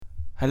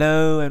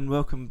Hello and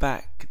welcome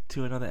back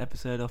to another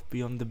episode of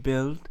Beyond the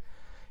Build.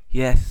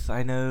 Yes,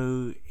 I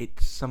know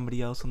it's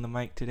somebody else on the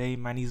mic today.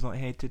 Manny's not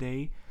here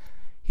today.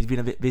 He's been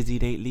a bit busy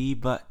lately,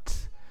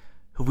 but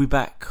he'll be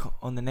back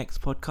on the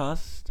next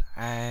podcast.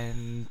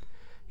 And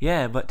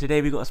yeah, but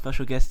today we got a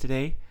special guest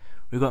today.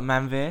 We got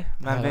Manveer.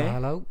 Manveer,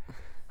 Hello.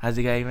 how's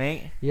it going,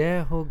 mate?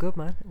 Yeah, all good,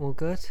 man. All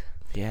good.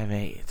 Yeah,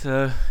 mate.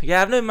 So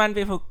yeah, I've known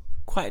Manveer for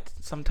quite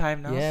some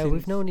time now. Yeah,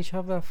 we've known each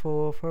other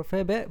for a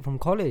fair bit from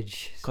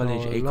college.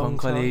 College, So a Akon long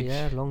time, College.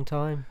 yeah, long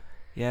time.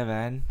 Yeah,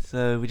 man.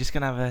 So we're just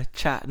gonna have a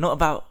chat, not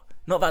about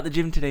the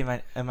gym today,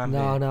 man.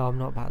 Manveer. No, I'm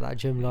not about that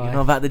gym life. You're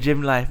not about the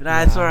gym life.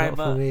 Nah, it's alright, not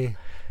but for me.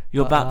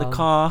 you're But, about the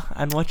car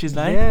and watches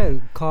life. Yeah,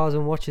 cars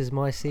and watches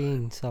my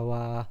scene.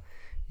 So,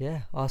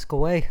 yeah, ask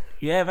away.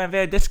 Yeah, man.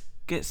 Let's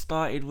get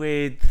started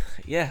with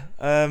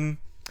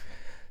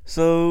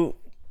So,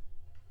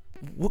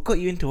 what got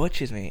you into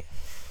watches, mate?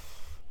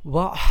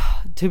 Well,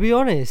 to be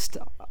honest,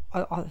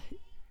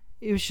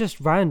 it was just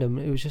random.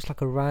 It was just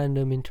like a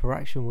random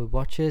interaction with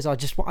watches. I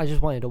just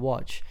wanted to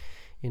watch.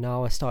 You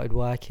know, I started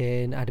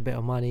working, had a bit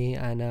of money,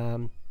 and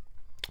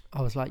I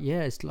was like,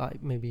 yeah, it's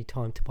like maybe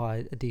time to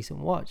buy a decent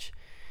watch.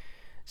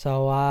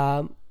 So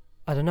I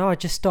don't know. I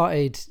just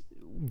started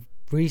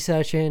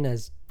researching,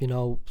 as you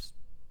know,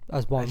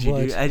 as one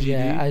would. As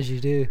you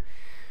do.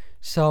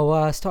 So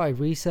I started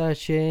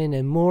researching,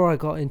 and more I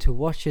got into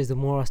watches, the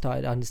more I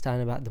started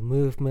understanding about the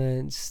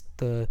movements,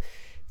 the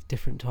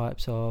different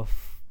types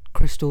of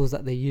crystals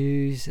that they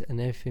use,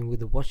 and everything with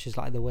the watches,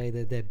 like the way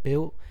that they're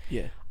built.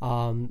 Yeah.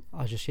 I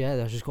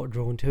just got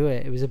drawn to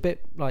it. It was a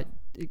bit like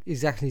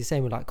exactly the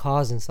same with like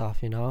cars and stuff,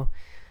 you know.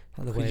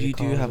 Like the way Because you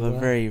do have a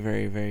very,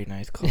 very, very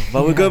nice car.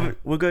 But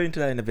we'll go into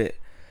that in a bit.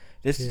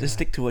 Let's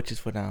stick to watches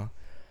for now.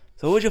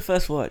 So, what was your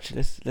first watch?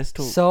 Let's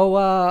talk. So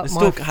let's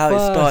talk how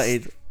it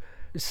started.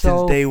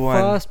 Since day one.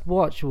 First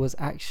watch was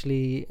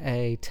actually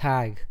a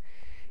Tag.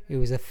 It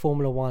was a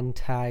Formula One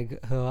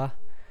Tag Heuer,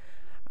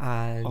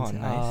 and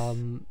nice.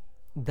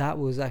 that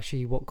was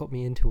actually what got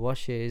me into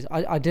watches.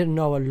 I didn't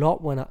know a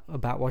lot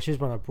about watches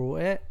when I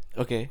brought it.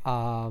 Okay.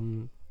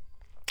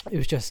 It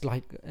was just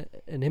like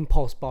an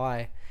impulse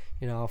buy.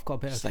 You know, I've got a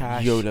bit Just of like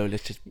cash. YOLO,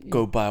 let's just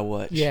go buy a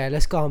watch. Yeah,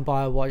 let's go and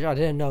buy a watch. I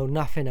didn't know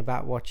nothing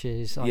about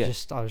watches. I Yeah.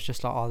 was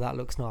just like, oh, that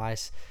looks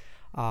nice.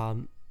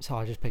 So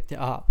I just picked it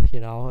up. You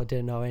know, I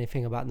didn't know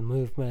anything about the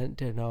movement.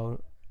 Didn't know.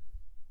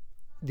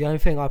 The only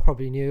thing I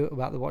probably knew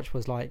about the watch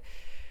was like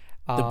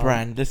The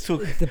brand. Let's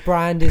talk. the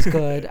brand is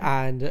good,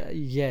 and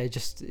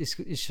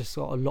it's just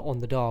got a lot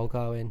on the dial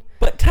going.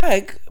 But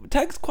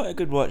Tag's quite a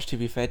good watch, to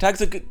be fair.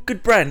 Tag's a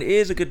good brand. It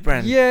is a good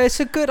brand. Yeah, it's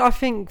a good. I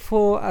think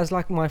as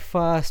like my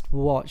first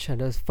watch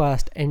and as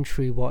first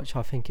entry watch,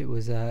 I think it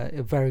was a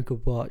very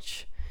good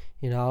watch.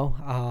 You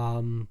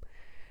know,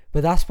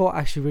 but that's what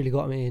actually really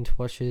got me into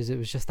watches. It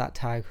was just that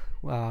Tag.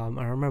 I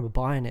remember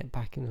buying it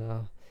back in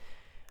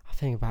I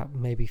think about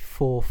maybe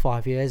 4 or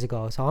 5 years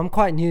ago. So I'm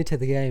quite new to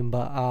the game,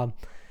 but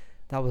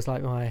that was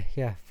like my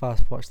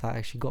first watch that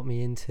actually got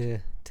me into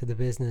the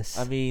business.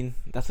 I mean,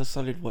 that's a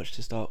solid watch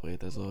to start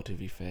with as well, to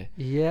be fair.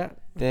 Yeah.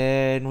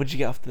 Then what did you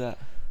get after that?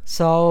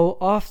 So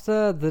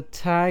after the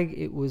Tag,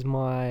 it was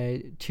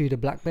my Tudor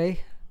Black Bay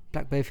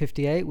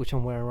 58, which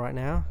I'm wearing right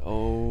now.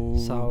 Oh,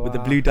 so, with the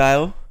blue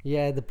dial.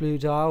 Yeah, the blue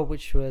dial,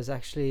 which was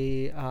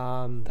actually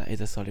that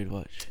is a solid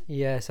watch.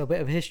 Yeah, so a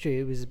bit of history.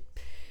 It was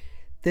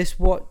this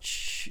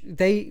watch.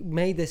 They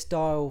made this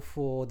dial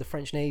for the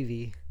French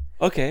Navy.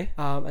 Okay.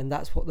 And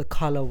that's what the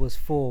color was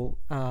for.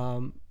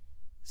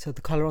 So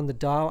the color on the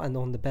dial and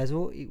on the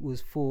bezel, it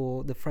was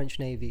for the French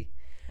Navy.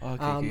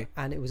 Okay.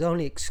 And it was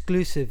only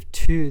exclusive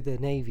to the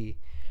Navy.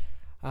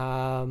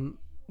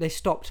 They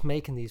stopped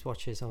making these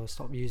watches or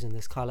stopped using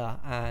this color,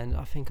 and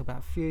I think about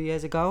a few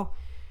years ago,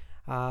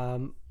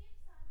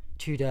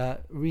 Tudor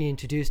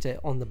reintroduced it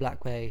on the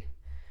Black Bay,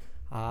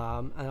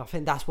 and I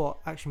think that's what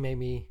actually made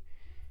me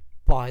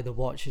buy the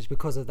watch, is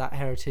because of that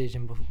heritage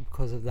and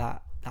because of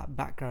that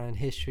background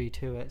history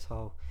to it.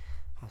 So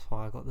that's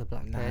why I got the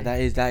Black Bay.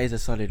 That is a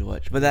solid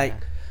watch. But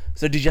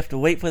so did you have to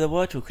wait for the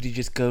watch, or could you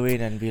just go in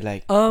and be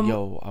like,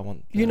 yo, I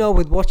want you know,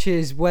 with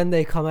watches, when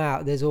they come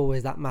out, there's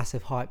always that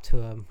massive hype to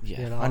them.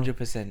 Yeah, you know?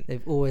 100%.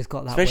 They've always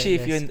got that, especially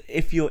waitlist.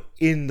 if you're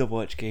in the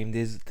watch game,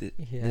 there's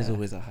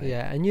always a hype.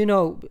 Yeah, and you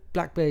know,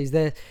 Black Bays,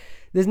 there's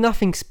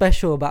nothing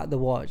special about the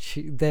watch.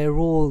 They're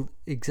all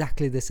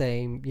exactly the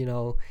same, you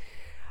know,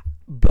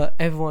 but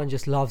everyone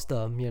just loves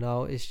them. You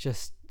know, it's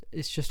just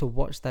a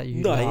watch that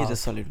you love. It is a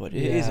solid watch.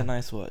 It is a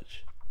nice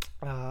watch.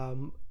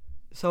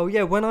 So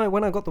yeah, when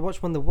I got the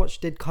watch, when the watch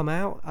did come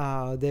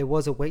out, there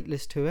was a wait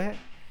list to it.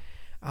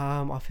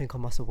 I think I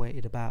must have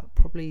waited about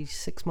probably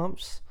 6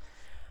 months.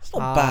 It's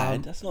not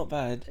bad. That's not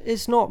bad.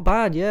 It's not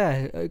bad,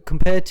 yeah.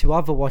 Compared to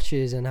other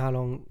watches and how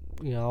long,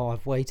 you know,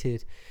 I've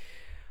waited.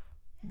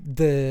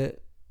 The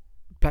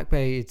Black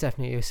Bay, it's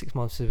definitely 6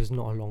 months. It was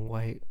not a long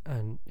wait,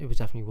 and it was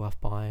definitely worth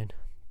buying.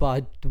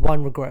 But the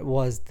one regret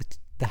was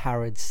the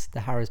Harrods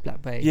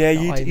Black Bay. Yeah,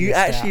 you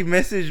actually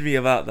messaged me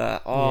about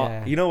that. Oh,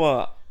 Yeah. You know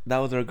what? That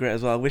was a regret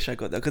as well. I wish I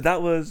got that, because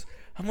that was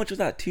How much was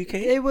that? 2K?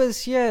 It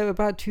was, yeah,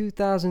 about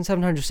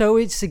 2,700. So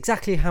it's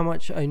exactly how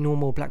much a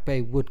normal Black Bay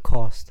would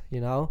cost,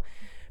 you know.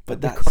 But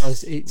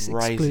because that's it's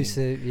rising.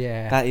 exclusive,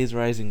 yeah. That is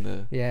rising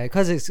though. Yeah,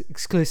 because it's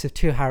exclusive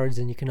to Harrods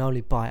and you can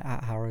only buy it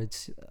at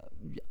Harrods.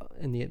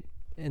 In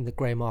the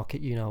grey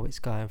market, you know, it's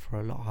going for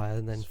a lot higher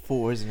than It's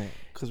 4, isn't it?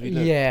 Because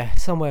yeah,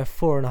 somewhere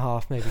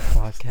 4.5, maybe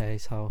 5k.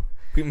 So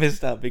we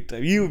missed out big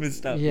time. You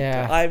missed out.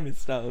 Yeah. Big time. I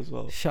missed out as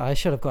well. I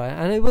should have got it,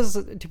 and it was,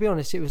 to be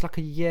honest, it was like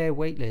a year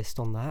wait list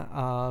on that.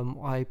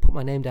 I put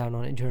my name down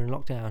on it during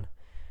lockdown,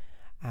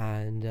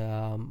 and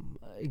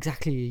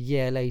exactly a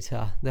year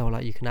later they were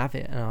like, you can have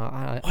it, and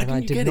I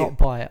did not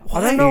buy it. Why?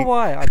 I don't know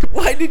why.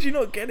 Why did you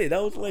not get it?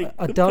 That was like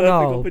I the don't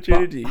perfect know.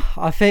 opportunity.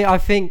 But I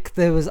think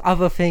there was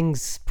other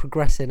things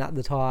progressing at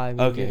the time.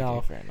 Okay, you know,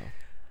 okay, fair enough.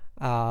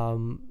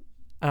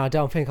 and I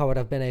don't think I would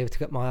have been able to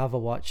get my other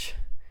watch.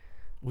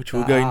 Which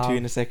we'll go into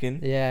in a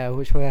second. Yeah,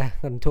 which we're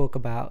going to talk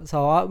about.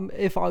 So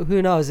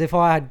who knows, if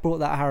I had brought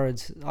that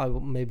Harrods, I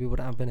maybe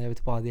wouldn't have been able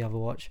to buy the other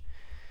watch.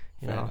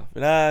 You Fair know, enough. But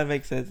that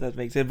makes sense. But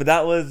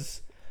that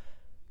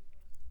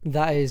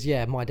is,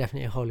 yeah,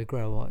 definitely a holy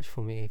grail watch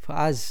for me. For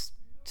as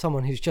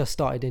someone who's just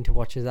started into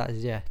watches, that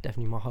is, yeah,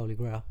 definitely my holy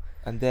grail.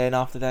 And then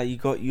after that, you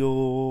got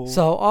your.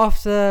 So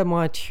after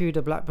my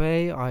Tudor Black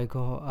Bay, I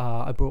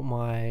brought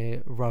my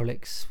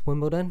Rolex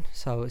Wimbledon.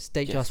 So it's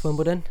Datejust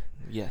Wimbledon.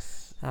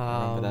 Yes,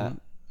 I remember that.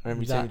 I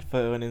remember you taking a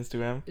photo on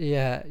Instagram.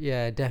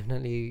 Yeah,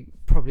 definitely,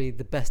 probably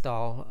the best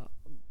dial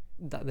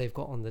that they've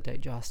got on the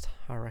Datejust,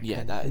 I reckon.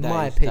 Yeah, in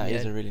my opinion, that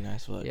is a really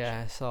nice watch.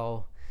 Yeah,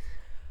 so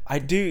I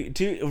do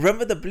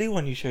remember the blue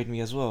one you showed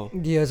me as well.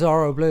 the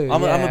Azaro blue.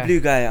 I'm a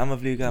blue guy. I'm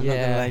not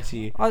gonna lie to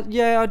you.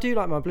 I do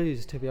like my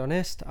blues, to be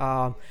honest.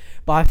 But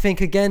I think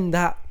again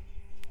that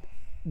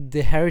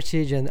the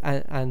heritage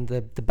and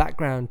the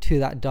background to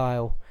that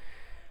dial,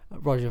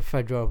 Roger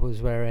Federer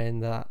was wearing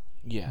that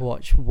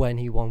watch when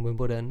he won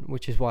Wimbledon,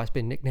 which is why it's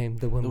been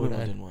nicknamed the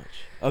Wimbledon watch.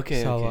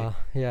 Okay, so, okay.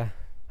 Yeah.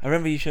 I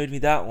remember you showed me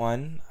that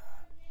one,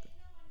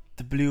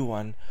 the blue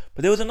one.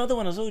 But there was another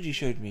one as well you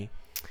showed me.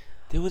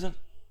 There was another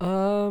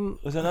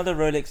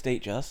Rolex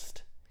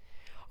Datejust.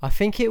 I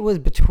think it was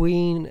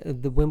between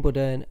the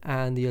Wimbledon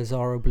and the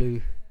Azaro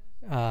blue.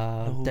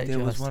 There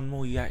was one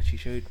more you actually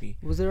showed me.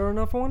 Was there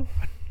another one?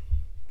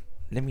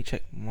 Let me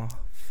check my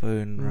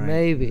phone right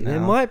Maybe now. There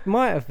might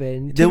have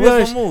been. There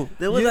was one more.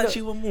 There was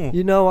actually one more.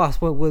 You know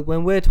us,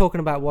 when we're talking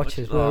about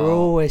watches, we're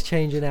always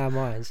changing our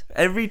minds.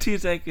 Every 2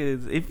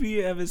 seconds, if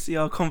you ever see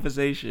our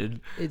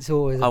conversation, it's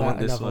always about I want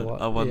this another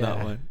one. I want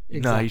that one. Exactly.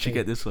 Nah, you should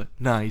get this one.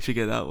 Nah, you should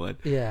get that one.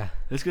 Yeah.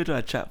 Let's go to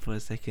our chat for a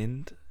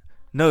second.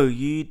 No,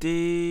 you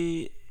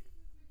did.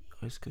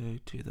 Let's go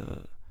to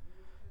the.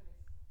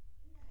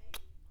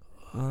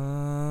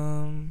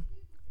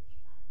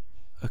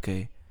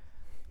 Okay,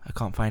 I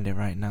can't find it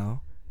right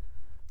now.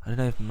 I don't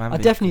know if I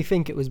definitely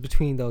think it was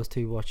between those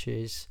two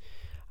watches.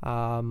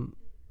 I'm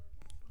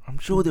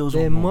sure there was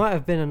there one more. might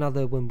have been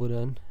another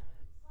Wimbledon.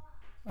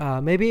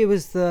 Maybe it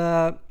was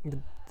the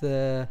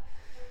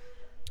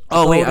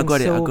Oh wait, I gold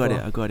got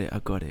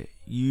and it.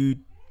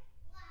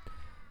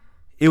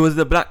 It was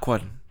the black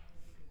one.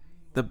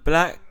 The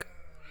black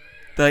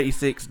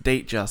 36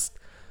 Datejust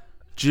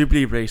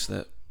Jubilee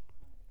bracelet.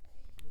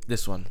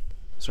 This one.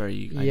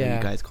 Sorry, I know you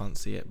guys can't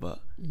see it, but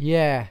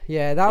that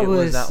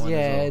was that one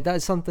as well.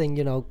 That's something,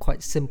 you know,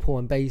 quite simple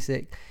and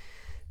basic.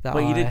 But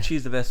you did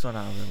choose the best one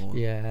out of them all.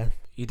 Yeah,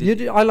 you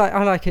did. I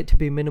like it to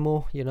be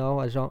minimal. You know,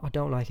 I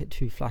don't like it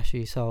too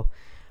flashy. So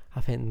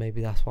I think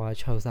maybe that's why I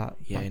chose that.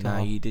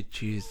 Yeah, you did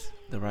choose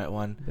the right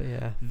one. But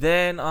yeah.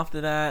 Then after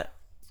that,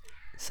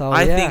 so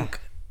I think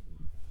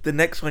the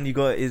next one you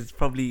got is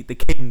probably the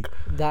King.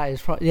 That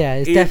is it's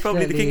definitely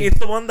definitely the King. It's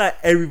the one that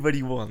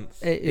everybody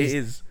wants. It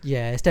is.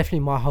 Yeah, it's definitely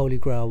my holy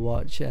grail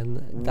watch,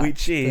 and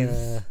which is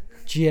the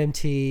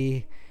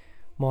GMT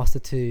Master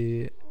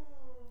 2,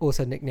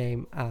 also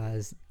nicknamed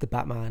as the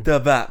Batman. The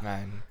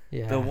Batman.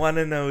 Yeah. The one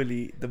and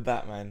only the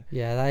Batman.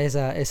 Yeah,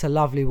 it's a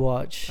lovely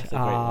watch. That's a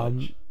great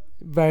watch.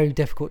 Very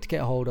difficult to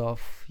get a hold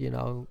of, you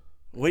know.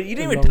 Well, you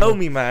didn't even tell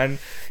me, man.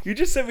 You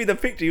just sent me the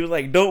picture. You was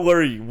like, "Don't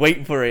worry,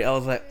 wait for it." I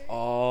was like,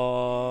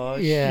 "Oh,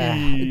 yeah."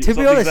 Geez. To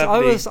be honest,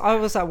 I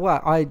was at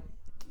work.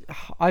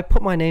 I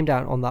put my name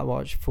down on that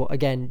watch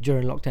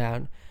during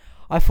lockdown.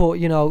 I thought,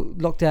 you know,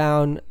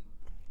 lockdown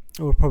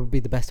would probably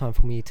be the best time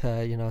for me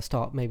to, you know,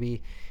 start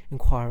maybe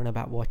inquiring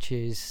about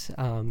watches.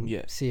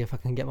 See if I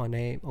can get my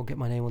name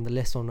on the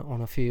list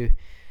on a few,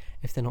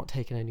 if they're not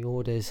taking any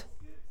orders.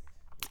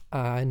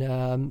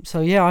 And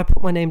so I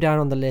put my name down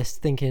on the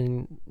list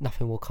thinking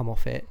nothing will come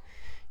off it,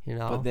 you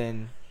know. But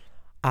then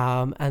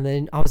and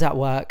then I was at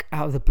work,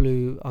 out of the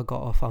blue I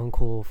got a phone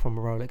call from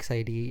a Rolex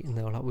AD, and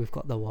they were like, "We've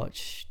got the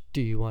watch,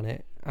 do you want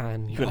it?"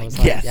 And you're I was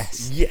like, like,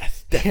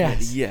 yes,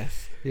 definitely,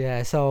 yes.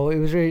 Yeah, so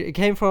it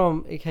came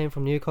from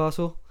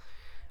Newcastle.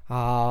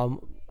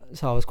 So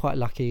I was quite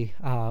lucky.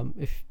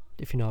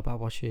 If you know about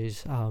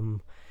watches,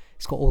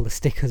 it's got all the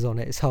stickers on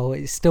it, so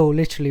it's still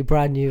literally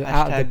brand new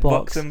out of the Hashtag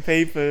box. and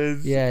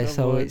papers. Yeah, Come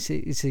so on.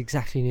 it's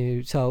exactly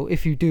new. So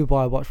if you do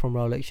buy a watch from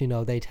Rolex, you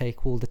know they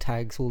take all the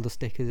tags, all the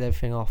stickers,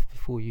 everything off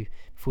before you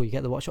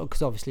get the watch,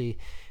 because obviously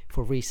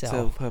for resale.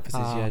 Sale purposes,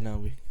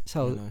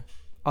 So know.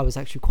 I was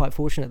actually quite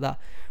fortunate that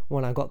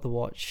when I got the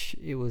watch,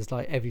 it was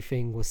like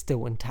everything was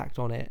still intact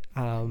on it.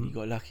 You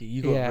got lucky.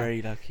 You got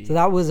very lucky. So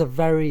that was a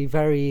very,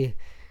 very,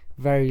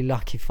 very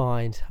lucky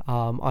find.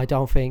 I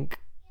don't think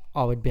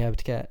I would be able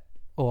to get,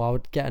 or I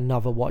would get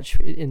another watch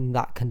in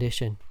that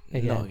condition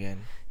again. Not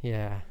again.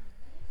 Yeah.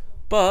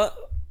 But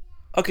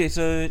okay,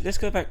 so let's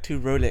go back to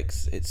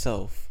Rolex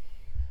itself.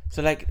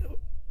 So like,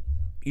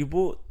 you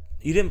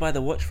didn't buy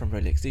the watch from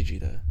Rolex, did you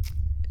though?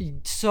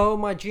 So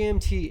my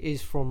GMT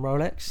is from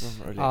Rolex.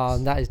 From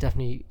Rolex. That is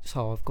definitely,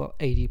 so I've got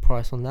AD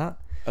price on that.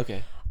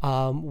 Okay.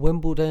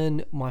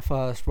 Wimbledon, my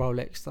first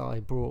Rolex that I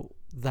brought,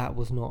 that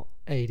was not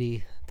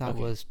AD. That Okay.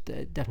 was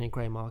definitely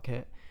grey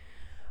market.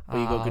 But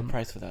you got a good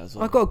price for that as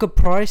well. I got a good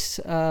price.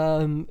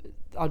 I'll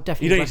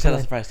definitely. You don't need to tell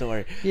us recommend- the price, don't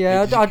worry.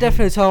 Yeah, Like, I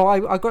definitely. So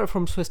I got it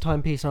from Swiss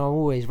Timepiece, and I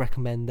always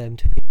recommend them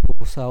to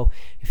people. So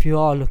if you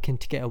are looking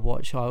to get a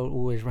watch, I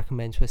always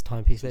recommend Swiss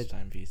Timepiece. Swiss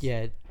timepiece.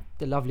 Yeah,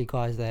 the lovely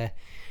guys there,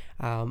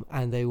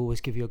 and they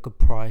always give you a good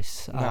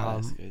price.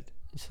 That's good.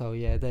 So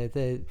yeah,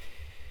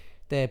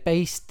 they're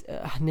based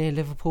near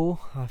Liverpool,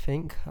 I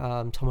think,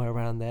 somewhere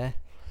around there.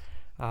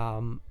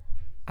 Yeah,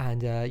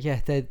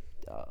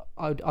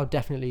 I'll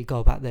definitely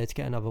go back there to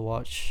get another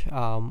watch.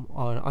 And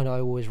I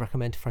always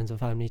recommend to friends and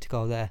family to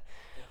go there.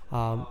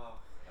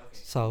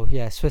 So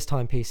yeah, Swiss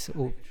Timepiece,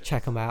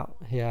 check them out.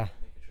 Yeah.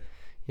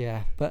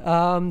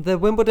 But the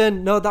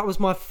Wimbledon, no, that was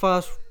my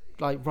first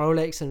like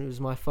Rolex, and it was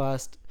my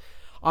first.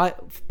 I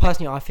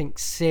think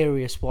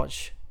serious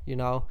watch. You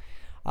know,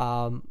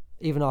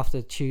 even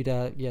after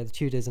Tudor, the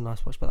Tudor's a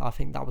nice watch, but I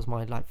think that was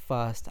my like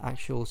first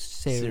actual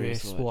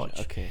serious watch.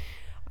 Okay.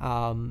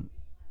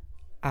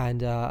 I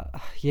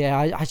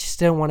just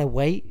didn't want to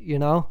wait, you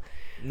know.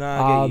 No,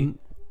 I get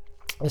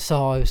you.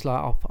 So I was like,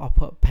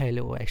 I'll pay a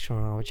little extra,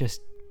 and I'll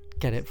just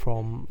get it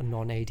from a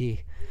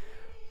non-AD.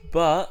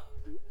 But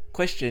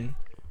question: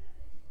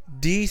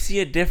 do you see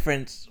a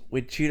difference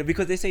with Tudor?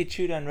 Because they say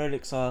Tudor and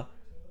Rolex are.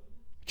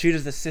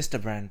 Tudor's the sister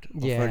brand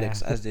of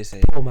Rolex, as they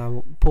say. Poor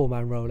man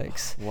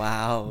Rolex.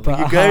 Wow, But,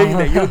 you're going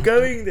there. You're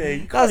going there.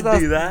 You can't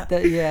do that.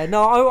 Yeah,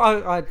 no,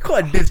 I You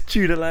can't diss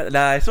Tudor like that.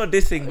 Nah, it's not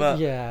dissing, but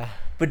yeah.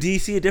 But do you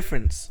see a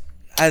difference?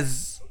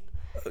 As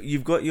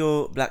you've got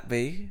your Black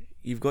Bay,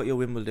 you've got your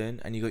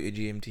Wimbledon, and you got your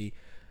GMT.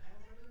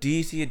 Do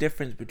you see a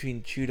difference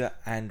between Tudor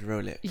and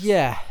Rolex?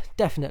 Yeah,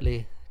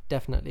 definitely.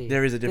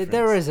 There is a difference.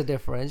 There is a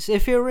difference.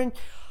 If you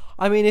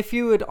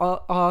would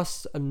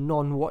ask a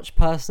non-watch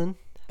person,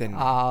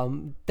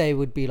 Then they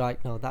would be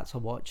like, no, that's a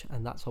watch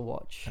and that's a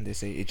watch. and they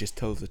say it just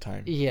tells the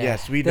time. Yeah.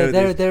 Yes, we know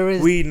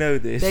this. We know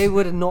this. They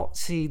would not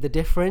see the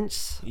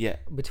difference Yeah.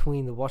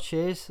 between the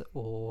watches,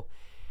 or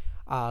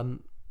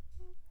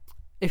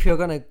if you're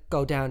gonna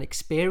go down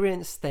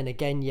experience, then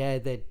again, yeah,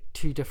 they're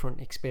two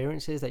different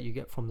experiences that you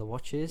get from the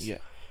watches. Yeah.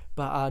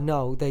 But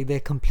no, they're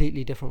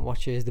completely different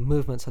watches. The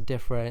movements are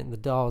different. The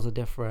dials are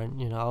different.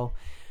 You know,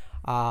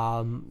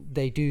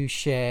 they do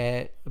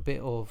share a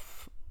bit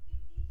of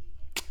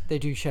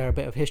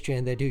history,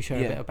 and they do share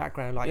a bit of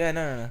background. Like,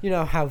 no. you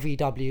know how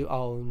VW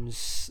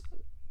owns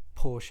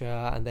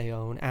Porsche and they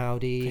own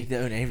Audi. They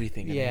own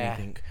everything. And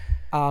everything.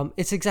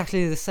 It's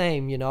exactly the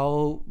same, you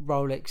know.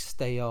 Rolex,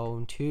 they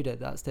own Tudor,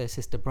 that's their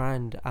sister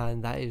brand,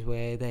 and that is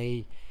where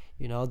they,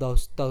 you know,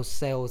 those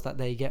sales that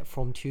they get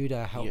from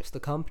Tudor helps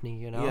the company,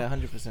 you know. Yeah,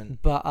 100%.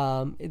 But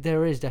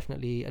there is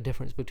definitely a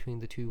difference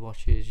between the two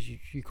watches.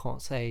 You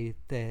can't say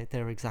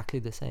they're exactly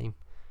the same.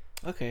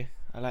 Okay,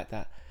 I like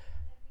that.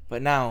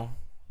 But now,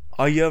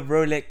 are you a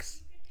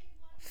Rolex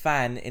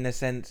fan in a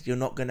sense?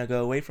 You're not gonna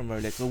go away from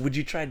Rolex, or would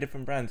you try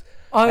different brands?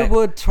 I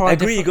would try. I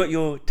agree. You got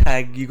your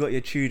tag, you got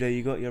your Tudor,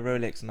 you got your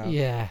Rolex now.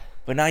 Yeah.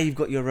 But now you've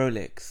got your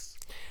Rolex.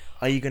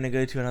 Are you gonna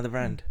go to another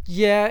brand?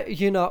 Yeah,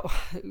 you know,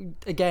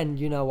 again,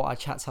 you know what our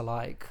chats are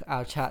like.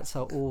 Our chats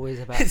are always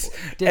about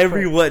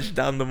Every watch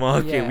down the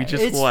market. Yeah, we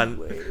just won.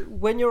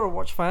 When you're a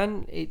watch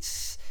fan,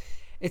 it's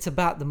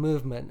about the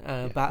movement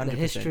and about 100%. the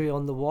history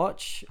on the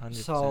watch. 100%.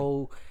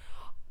 So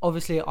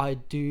obviously, I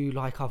do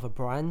like other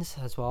brands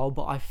as well,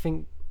 but I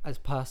think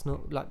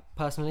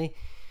personally,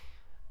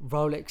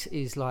 Rolex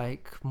is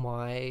like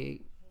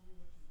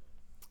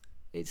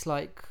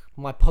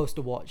my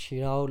poster watch, you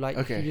know,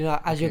 like, you know,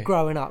 as you're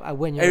growing up, and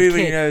when you're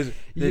everybody a kid, knows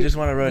they just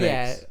want a Rolex.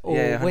 Yeah,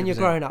 or when you're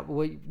growing up,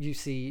 you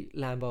see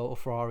Lambo or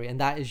Ferrari, and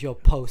that is your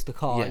poster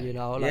car, you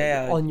know,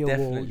 like on your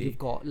wall, you've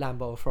got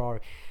Lambo or Ferrari.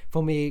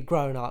 For me,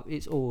 growing up,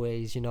 it's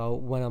always, you know,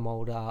 when I'm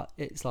older,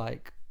 it's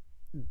like,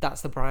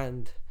 that's the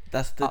brand.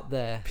 That's the up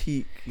there.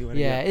 Peak.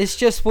 Yeah, it's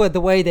just the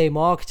way they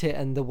market it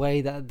and the way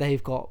that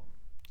they've got,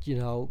 you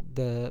know,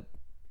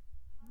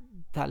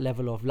 that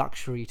level of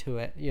luxury to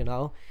it, you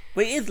know.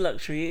 But it is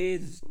luxury.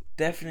 It is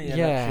definitely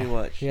a luxury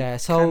watch. Yeah.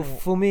 So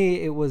for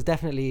me, it was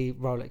definitely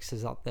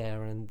Rolex's up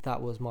there, and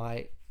that was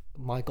my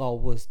my goal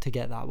was to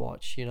get that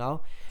watch, you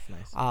know.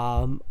 That's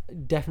nice.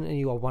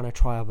 Definitely I want to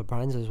try other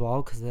brands as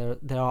well, because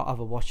there are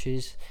other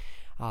watches.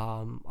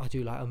 I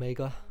do like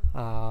Omega.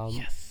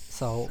 Yes.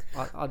 So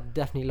I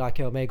definitely like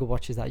your Omega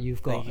watches that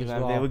you've got Thank you, as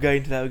man. well. We're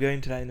going to that. We're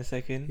going to that in a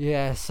second.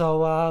 Yeah,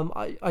 so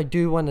I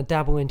do want to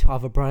dabble into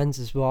other brands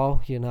as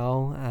well, you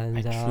know, and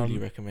I truly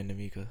recommend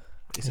Amiga.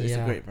 It's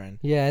a great brand.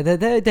 Yeah,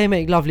 they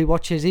make lovely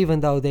watches, even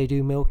though they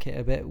do milk it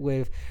a bit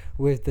with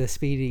the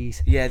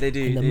Speedies. Yeah, they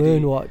do. And the they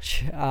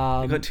Moonwatch.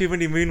 They've got too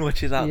many moon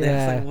watches out there.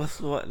 It's like, what's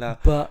what now?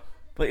 But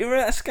you remember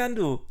that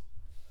scandal?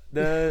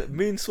 The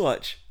moon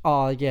swatch.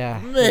 oh yeah,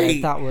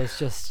 Mate. that was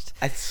just.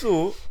 I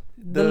saw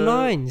The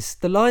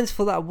lines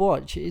for that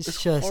watch is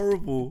it's just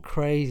horrible,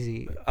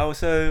 crazy. Oh,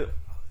 so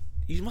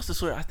you must have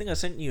saw it. I think I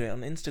sent you it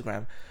on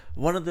Instagram.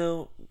 One of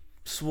the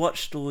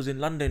Swatch stores in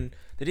London,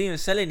 they didn't even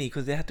sell any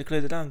because they had to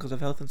close it down because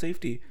of health and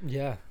safety.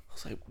 Yeah. I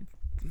was like,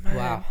 man.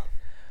 Wow.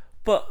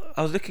 But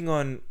I was looking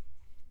on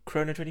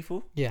Chrono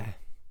 24. Yeah.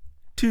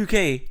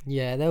 2K.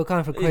 Yeah, they were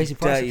going for crazy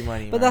It's prices. dirty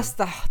money, But man.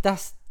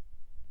 that's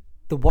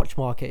the watch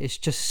market. It's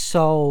just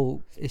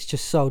so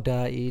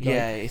dirty. Like,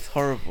 Yeah, it's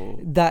horrible.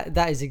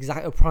 That is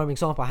exactly a prime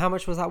example. How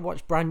much was that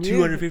watch brand new?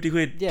 250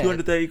 quid, Yeah.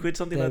 230 quid,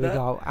 something There like we that.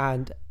 go.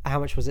 And how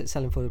much was it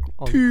selling for?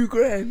 On,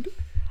 $2,000.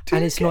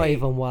 and it's 2K. not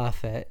even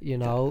worth it, you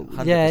know.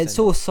 100% Yeah, it's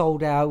all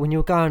sold out. When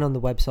you're going on the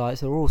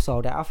websites, they're all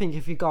sold out. I think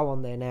if you go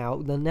on there now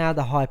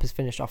the hype is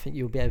finished. I think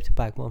you'll be able to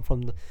bag one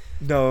from the.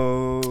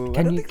 No.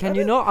 Can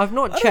you not? I've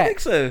not I don't checked. think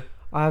so.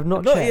 I have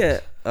not Not checked.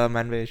 yet.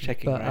 Manve is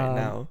checking But, right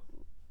now.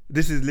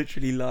 This is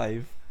literally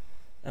live.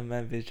 And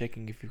Manve is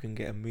checking if you can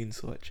get a moon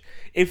swatch.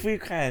 If we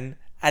can,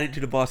 add it to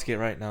the basket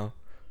right now.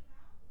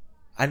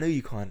 I know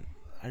you can't.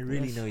 I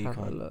really Let's know you have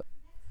a can't. look.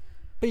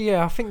 But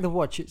yeah, I think the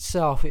watch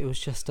itself, it was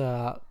just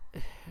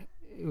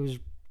it was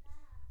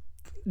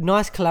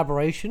nice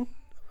collaboration,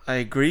 I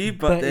agree,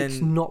 but then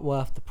it's not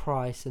worth the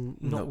price and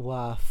not No.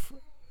 worth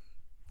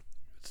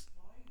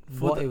For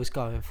what the- it was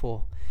going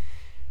for.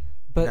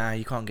 But nah,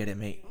 you can't get it,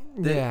 mate.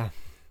 The- yeah,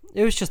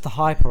 it was just the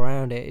hype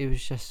around it. It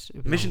was just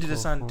Mission to the uncool.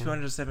 Sun,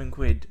 207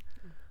 quid.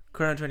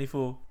 Chrono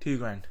 24,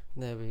 $2,000.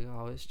 There we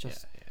go. It's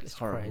just it's it's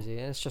horrible. crazy.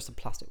 And it's just a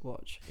plastic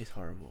watch. It's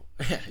horrible.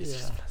 Yeah, it's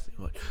just Yeah. a plastic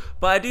watch.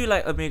 But I do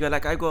like Omega.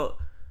 Like, I got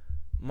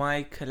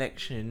my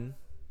collection,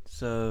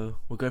 so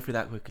we'll go through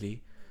that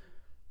quickly.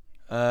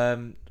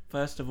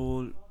 First of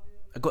all,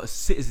 I got a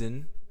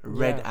Citizen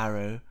Red Yeah.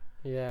 Arrow.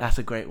 Yeah, That's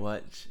a great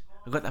watch.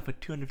 I got that for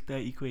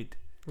 230 quid.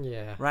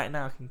 yeah, Right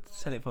now, I can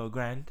sell it for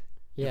 $1,000.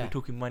 If yeah. we're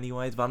talking money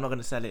wise, but I'm not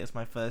gonna sell it. It's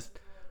my first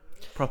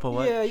proper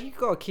watch. Yeah, you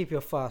gotta keep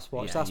your first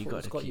watch. Yeah, That's you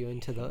what's gotta got you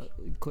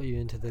keep-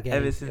 into the game.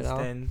 Ever you since know?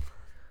 then,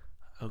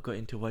 I got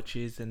into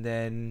watches, and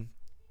then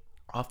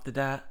after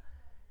that,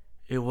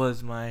 it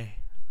was my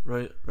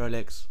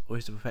Rolex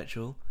Oyster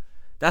Perpetual.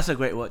 That's a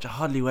great watch. I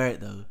hardly wear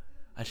it though.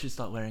 I should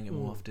start wearing it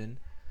more often.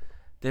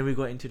 Then we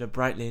got into the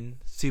Breitling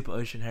Super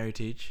Ocean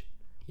Heritage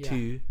Yeah.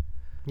 2.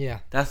 Yeah,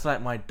 That's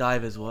like my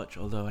diver's watch,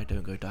 although I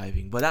don't go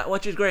diving. But that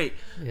watch is great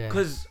yeah.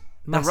 because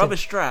the Massive- rubber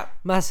strap.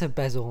 Massive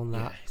bezel on Yeah,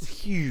 that. it's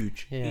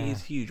huge. Yeah. It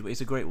is huge, but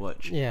it's a great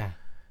watch. Yeah.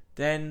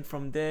 Then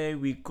from there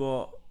we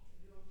got.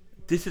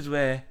 This is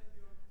where,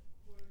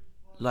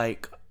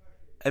 like,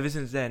 ever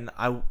since then,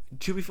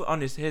 to be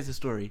honest, here's the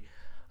story.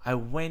 I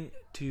went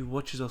to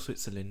Watches of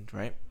Switzerland,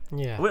 right?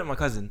 Yeah. I went with my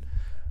cousin.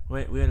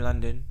 We were in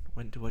London.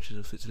 Went to Watches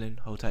of Switzerland.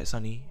 Hold tight,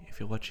 Sonny, if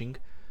you're watching.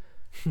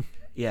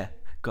 Yeah,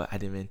 got to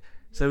add him in.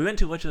 So we went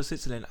to Watches of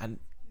Switzerland, and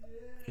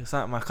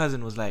my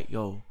cousin was like,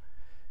 "Yo,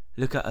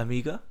 look at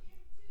Omega,"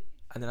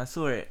 and then I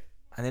saw it,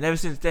 and then ever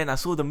since then I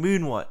saw the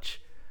Moon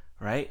watch,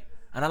 right?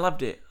 And I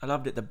loved it.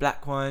 The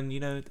black one,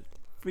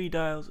 3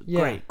 dials.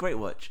 Yeah. Great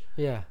watch.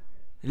 Yeah.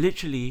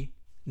 Literally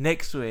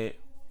next to it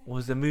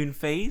was the Moon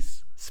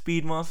Phase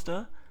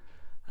Speedmaster,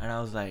 and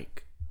I was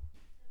like,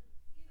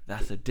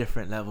 that's a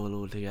different level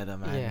altogether,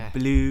 man. Yeah.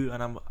 Blue,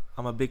 and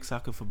I'm a big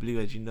sucker for blue,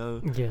 as you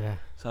know. Yeah.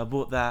 So I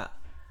bought that,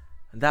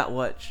 and that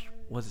watch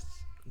was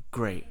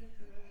great.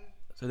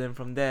 So then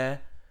from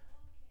there,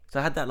 so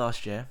I had that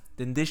last year.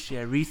 Then this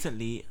year,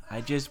 recently,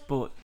 I just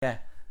bought, yeah.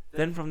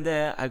 Then from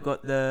there, I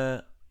got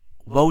the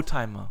World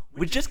Timer,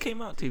 which just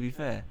came out, to be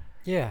fair.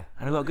 Yeah.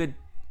 And I got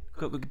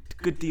a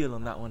good deal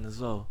on that one as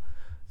well.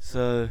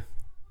 So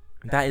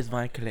that is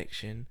my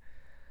collection,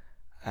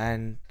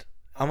 and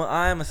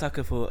I am a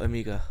sucker for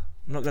Omega.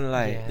 I'm not gonna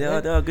lie, Yeah,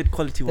 they're a good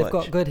quality watch. They've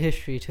got good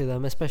history to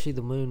them, especially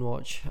the Moon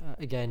watch.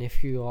 Again,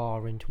 if you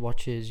are into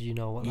watches, you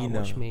know what that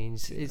watch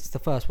means. It's the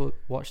first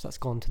watch that's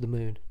gone to the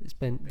moon. It's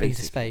been into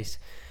Basically. space.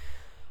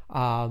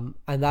 And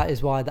that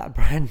is why that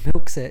brand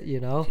milks it,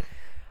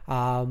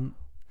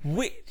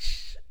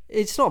 Which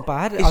It's not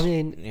bad. It's- I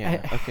mean,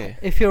 yeah, okay.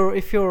 If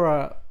you're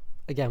a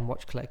again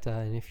watch collector,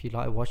 and if you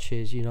like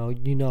watches, you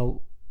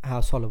know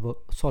how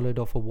solid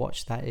of a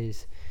watch that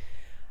is.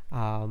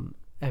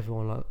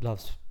 Everyone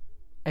loves.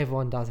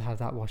 Everyone does have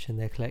that watch in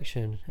their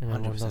collection, and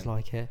everyone 100%. does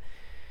like it.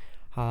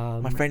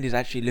 my friend is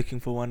actually looking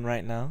for one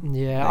right now.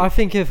 Yeah, Like- I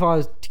think if I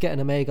was to get an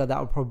Omega, that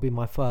would probably be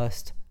my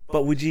first.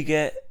 But would you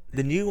get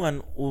the new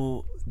one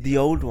or the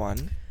old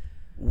one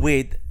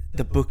with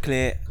the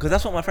booklet, because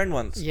that's what my friend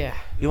wants. Yeah.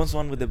 He wants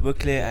one with the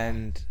booklet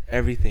and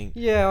everything.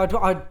 Yeah,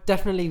 I'd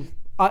definitely.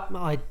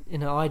 I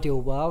in an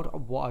ideal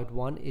world, what I'd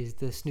want is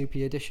the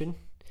Snoopy edition.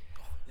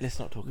 Let's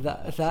not talk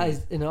about that. That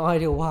is in an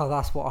ideal world.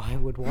 That's what I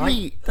would want.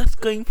 Wait, that's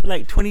going for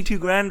like 22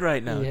 grand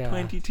right now. Yeah,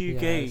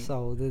 22k. Yeah,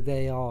 so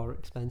they are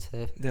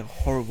expensive. They're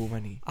horrible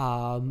money.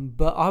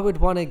 But I would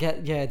want to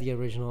get the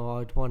original.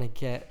 I'd want to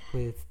get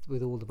with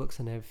all the books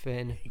and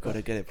everything. You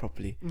gotta get it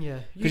properly. Yeah,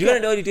 Because you're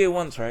gonna only do it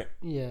once, right?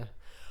 Yeah.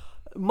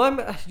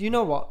 You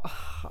know what?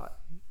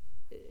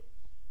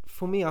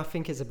 For me, I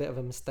think it's a bit of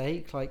a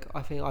mistake. Like,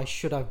 I think I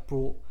should have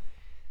brought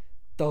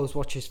those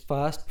watches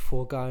first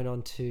before going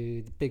on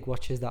to the big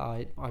watches that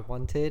I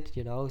wanted,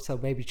 you know. So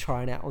maybe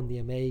trying out on the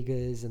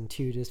Omegas and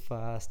Tudors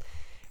first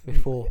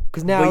before.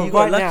 Because now, but you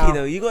got lucky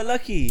though. You got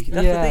lucky.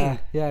 That's the thing.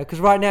 Yeah, because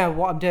right now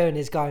what I'm doing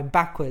is going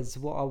backwards.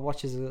 What our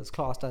watches is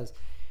classed as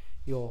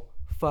your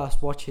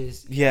first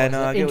watches. Yeah,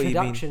 no, I get what you mean.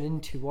 Introduction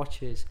into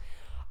watches.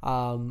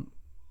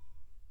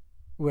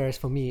 Whereas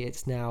for me,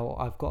 it's now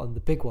I've gotten the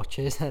big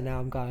watches, and now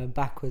I'm going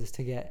backwards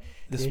to get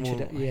the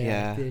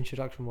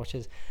introduction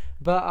watches.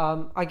 But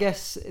I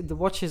guess the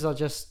watches are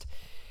just,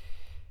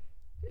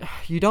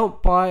 you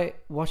don't buy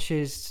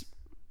watches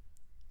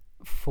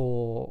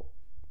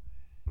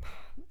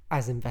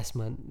as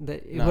investment.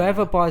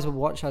 Whoever buys a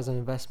watch as an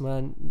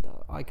investment,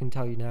 I can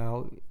tell you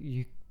now,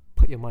 you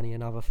put your money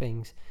in other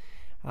things,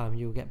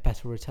 you'll get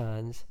better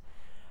returns.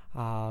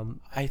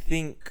 I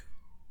think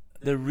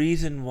the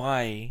reason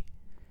why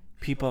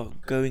people are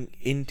going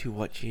into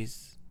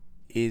watches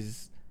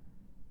is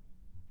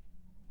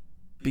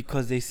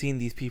because they've seen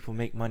these people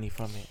make money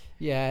from it.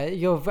 Yeah,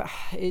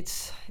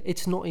 it's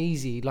not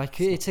easy. Like,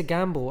 it's a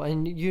gamble,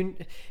 and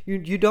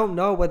you don't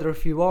know whether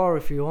if you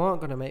aren't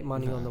going to make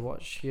money on the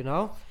watch, you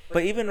know.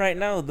 But even right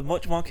now, the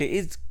watch market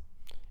is,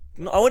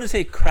 I wouldn't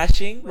say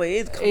crashing, but it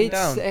is coming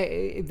down.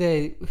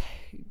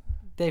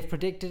 They've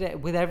predicted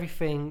it with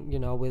everything, you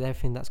know, with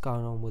everything that's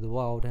going on with the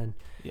world and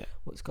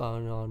what's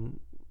going on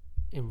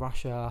in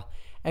Russia.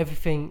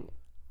 Everything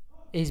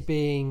is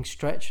being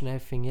stretched and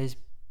everything is,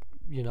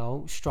 you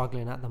know,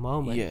 struggling at the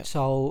moment. Yeah.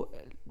 So,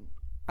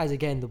 as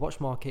again, the watch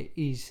market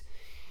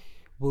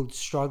will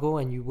struggle,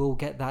 and you will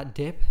get that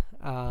dip.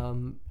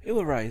 It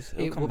will rise.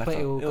 It will come back up.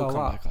 It will go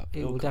up.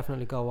 It will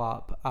definitely go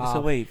up. It's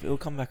a wave. It will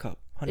come back up.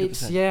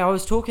 100%. I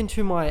was talking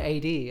to my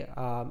AD,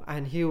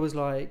 and he was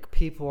like,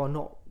 people are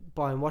not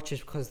buying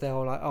watches because they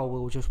were like, oh,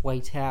 we'll just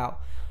wait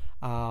out,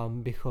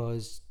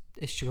 because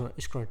it's going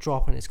to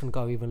drop and it's going to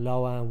go even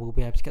lower, and we'll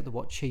be able to get the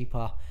watch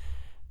cheaper.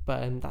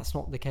 But that's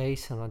not the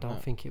case, and I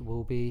don't think it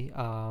will be.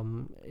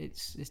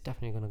 It's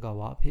definitely going to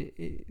go up.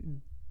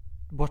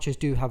 Watches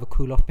do have a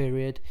cool-off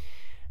period,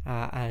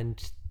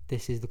 and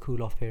this is the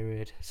cool-off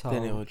period. So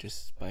then it will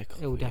just spike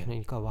up. It will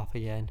definitely go up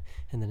again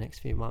in the next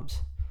few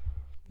months.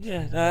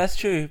 Yeah, no, that's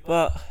true.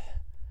 But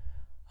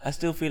I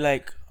still feel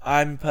like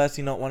I'm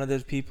personally not one of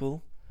those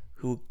people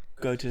who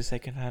go to the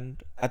second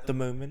hand at the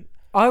moment.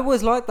 I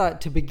was like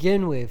that to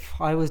begin with.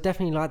 I was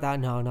definitely like that.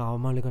 No,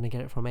 I'm only going to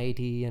get it from AD,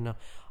 and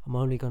I'm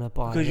only going to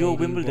buy. Because your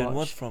Wimbledon watch.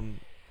 was from.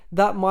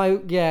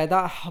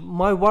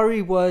 My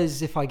worry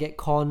was if I get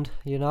conned,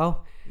 you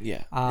know.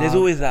 Yeah, there's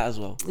always that as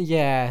well.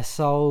 Yeah,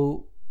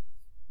 so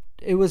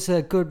it was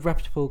a good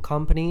reputable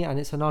company, and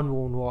it's an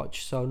unworn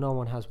watch, so no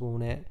one has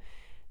worn it,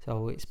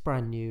 so it's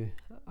brand new.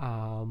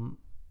 I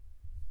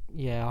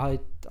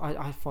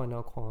find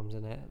no qualms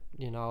in it,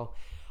 you know.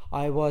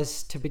 I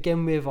was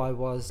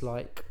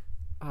like,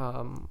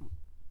 I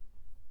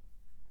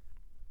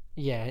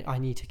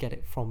need to get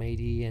it from AD,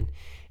 and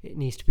it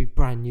needs to be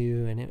brand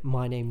new, and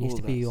my name needs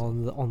to be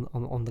on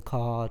the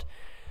card.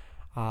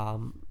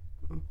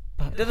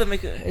 But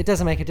it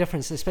doesn't make a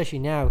difference, especially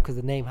now, because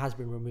the name has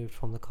been removed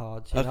from the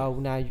cards. You know,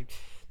 now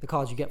the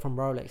cards you get from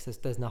Rolex,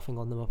 there's nothing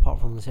on them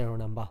apart from the serial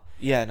number.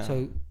 Yeah, no.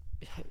 So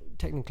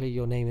technically,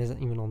 your name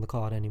isn't even on the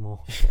card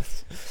anymore.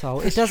 So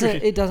it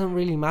doesn't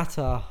really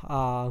matter.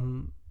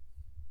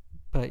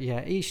 But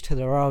yeah, each to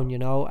their own, you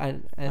know,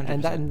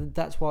 and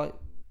that's why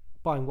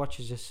buying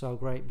watches is so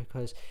great,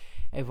 because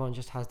everyone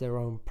just has their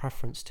own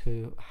preference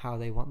to how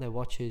they want their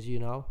watches, you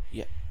know.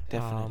 Yeah,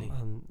 definitely.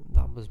 And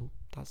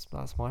that's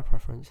my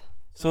preference.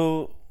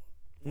 So,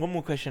 one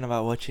more question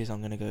about watches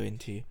I'm gonna go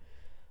into.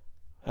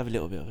 Have a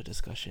little bit of a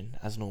discussion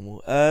as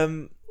normal.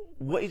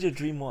 What is your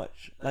dream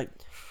watch? Like,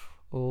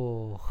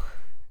 don't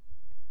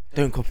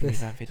copy me,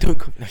 Sanford. Don't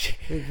copy me.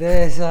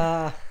 There's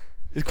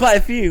quite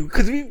a few,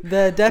 because we've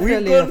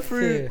gone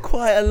through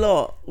quite a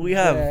lot. We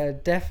have. There are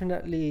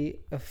definitely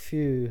a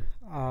few.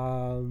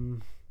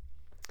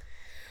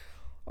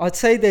 I'd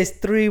say there's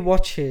 3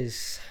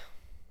 watches,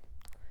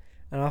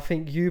 and I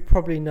think you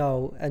probably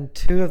know, and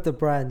 2 of the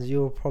brands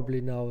you'll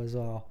probably know as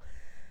well.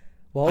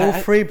 Well, all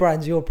 3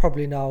 brands you'll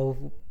probably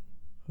know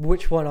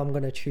which one I'm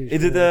going to choose.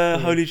 Is it the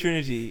Holy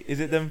Trinity? Is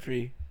it them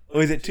 3?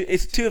 Or is it 2?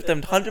 It's 2 of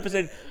them,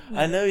 100%.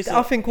 I know it's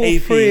I think all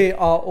AP. 3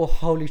 are all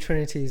Holy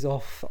Trinities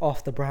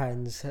off the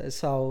brands.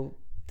 So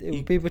it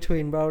would be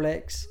between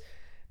Rolex,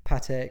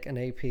 Patek, and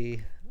AP.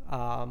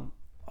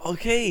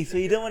 Okay, so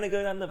you don't want to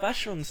go down the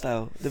Vacheron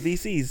style, the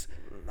VCs?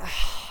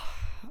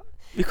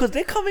 Because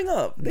they're coming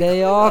up.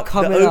 They are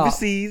coming the up,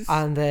 overseas.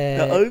 and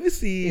The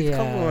overseas. yeah,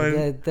 Come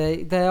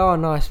on. they are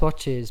nice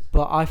watches.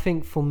 But I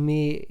think for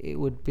me, it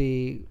would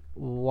be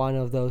one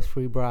of those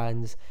three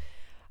brands,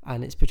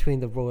 and it's between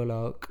the Royal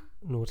Oak,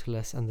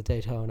 Nautilus, and the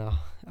Daytona.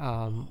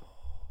 One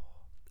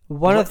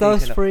What of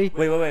those Daytona? three.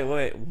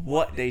 Wait.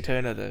 What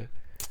Daytona though?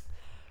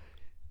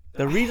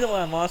 The reason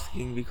why I'm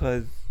asking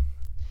because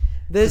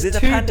There's Is it the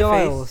two Panda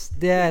dials.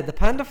 Yeah, the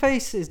Panda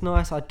Face is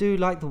nice. I do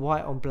like the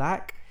white on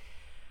black.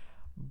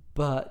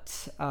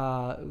 But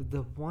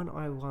the one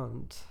I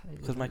want...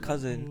 because my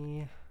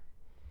cousin,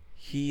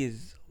 he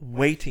is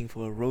waiting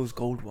for a rose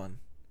gold one,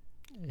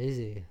 Is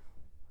he?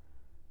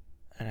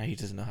 and he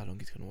doesn't know how long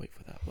he's gonna wait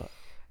for that. But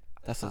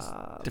that's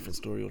a different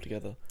story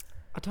altogether.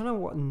 I don't know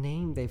what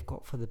name they've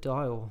got for the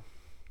dial.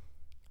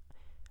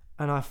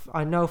 And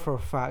I know for a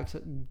fact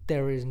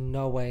there is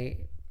no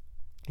way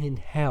in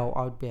hell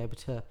I would be able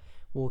to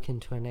walk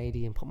into an AD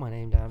and put my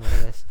name down on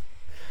this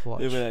watch.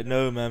 They were like,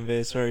 "No, man,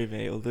 very sorry,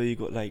 mate. Although you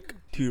got like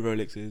 2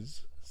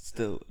 Rolexes,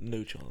 still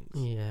no chance."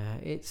 Yeah,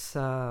 it's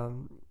I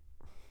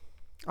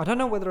don't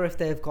know whether if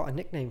they've got a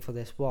nickname for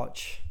this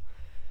watch.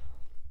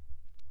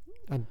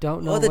 I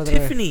don't know. Oh, the whether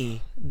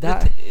Tiffany.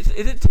 Is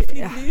it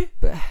Tiffany blue?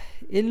 But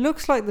it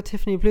looks like the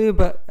Tiffany blue,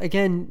 but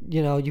again,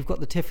 you've got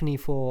the Tiffany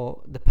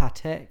for the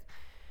Patek.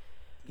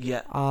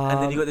 Yeah,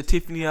 and then you got the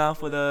Tiffany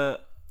for the.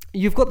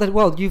 You've got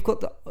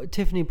the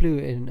Tiffany blue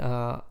in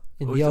the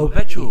it's OP.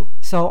 perpetual.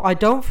 So I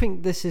don't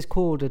think this is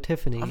called a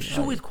Tiffany. I'm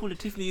sure it's called a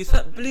Tiffany. It's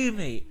that blue,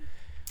 mate.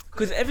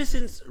 Because ever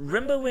since,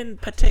 remember when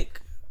Patek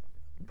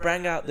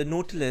brought out the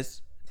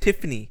Nautilus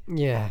Tiffany,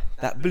 Yeah,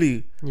 that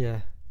blue,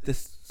 yeah, the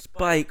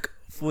spike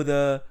for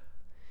the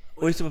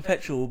Oyster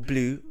Perpetual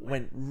blue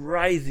went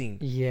rising.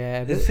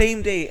 yeah. The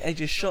same day, it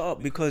just shot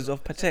up because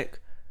of Patek.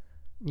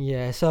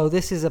 Yeah, so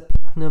this is a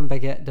platinum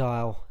baguette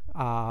dial,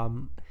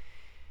 and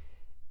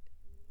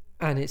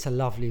it's a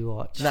lovely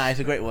watch. Nah, it's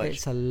a great watch.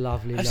 It's a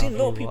lovely. I've seen a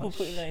lot of lovely people watch.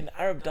 putting that in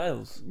Arab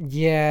dials.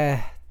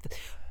 Yeah,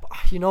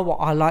 you know what?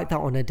 I like that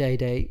on a day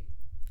date.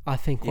 I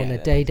think on Yeah, a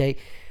day date,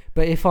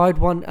 but if I'd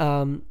want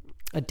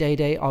a day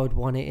date, I would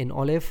want it in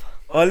olive.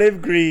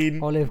 Olive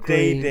green. Olive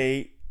Day green.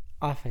 date.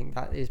 I think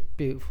that is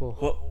beautiful.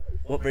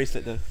 What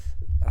bracelet though?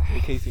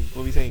 What casing?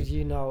 What are we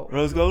saying?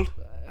 Rose gold.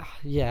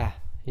 Yeah.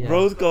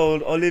 Rose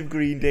gold, olive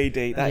green, day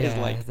date. That is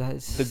like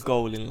that's the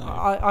goal in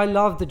life. I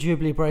love the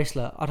Jubilee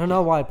bracelet. I don't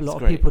know why a lot of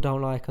great. people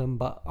don't like them,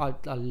 but I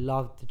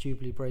love the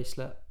Jubilee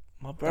bracelet.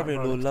 My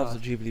brother-in-law Rolex loves dial. the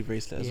Jubilee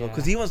bracelet as well Yeah.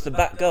 because he wants the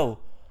back girl.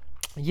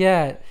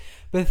 Yeah,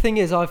 but the thing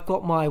is, I've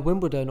got my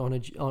Wimbledon on a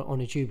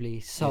Jubilee,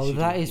 so Yes, you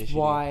that do. is Yes, you do.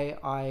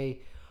 why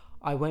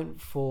I went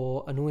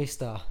for an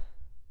Oyster,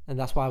 and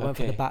that's why I went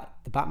for Okay.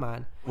 the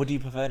Batman. What do you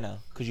prefer now?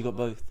 Because you got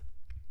both.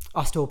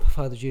 I still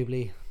prefer the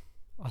Jubilee.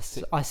 I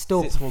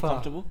still Sits prefer. more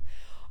comfortable.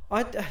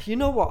 You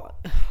know what?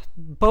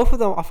 Both of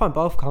them, I find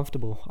both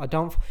comfortable. I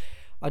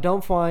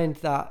don't find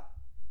that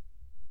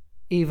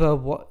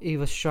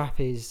either strap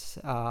is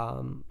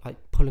like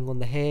pulling on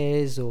the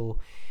hairs or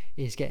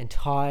is getting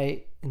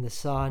tight in the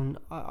sun.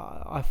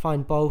 I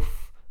find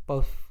both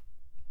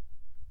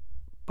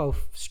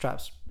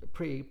straps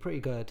pretty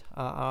good.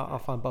 I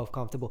find both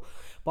comfortable,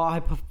 but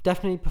I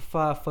definitely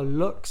prefer for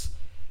looks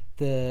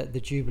the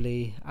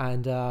Jubilee,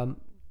 and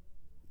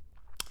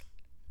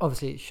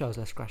obviously it shows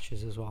less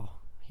scratches as well.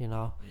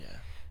 Yeah.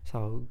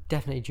 So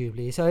definitely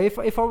Jubilee. So if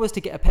I was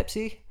to get a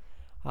Pepsi,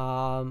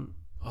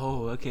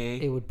 Oh, okay.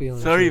 it would be on.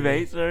 Sorry, Jubilee.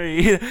 mate.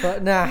 Sorry.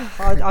 But nah,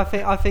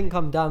 I think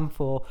I'm done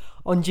for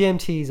on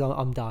GMTs.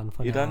 I'm done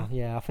for You now. done?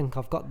 Yeah, I think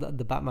I've got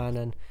the Batman,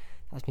 and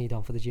that's me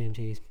done for the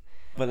GMTs.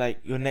 But like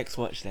your next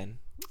watch, then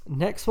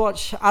Next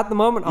watch at the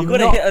moment, you I'm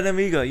gotta not. hit an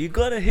Amiga. You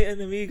gotta hit an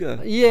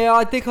Amiga. Yeah,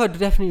 I think I'd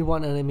definitely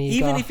want an Amiga.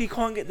 Even if you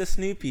can't get the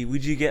Snoopy,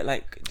 would you get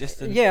like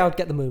just a? Yeah, I'd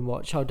get the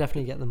Moonwatch. I'll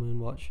definitely get the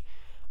Moonwatch.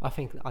 I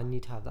think I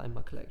need to have that in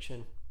my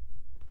collection.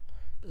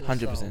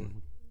 100%. So,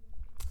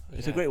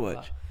 It's a great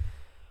watch.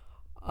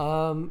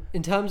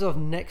 In terms of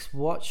next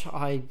watch,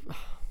 I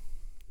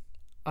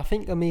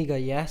think Amiga,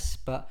 yes,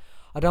 but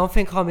I don't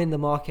think I'm in the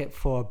market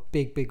for a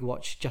big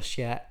watch just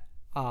yet.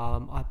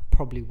 I'd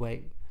probably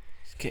wait.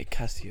 Just get a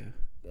Casio.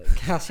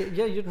 Casio,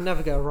 yeah, you'd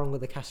never go wrong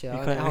with a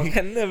Casio. You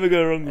can never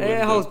go wrong with It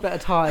one. holds better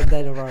time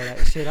than a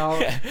Rolex,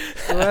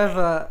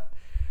 Whoever,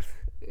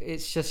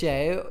 it's just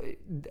a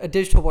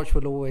digital watch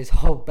will always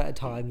hold better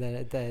time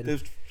than.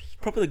 There's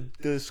probably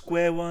the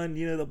square one,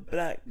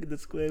 the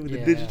square with the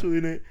Yeah. digital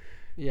in it.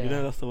 Yeah,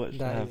 That's the watch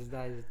to have.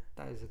 that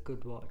is a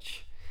good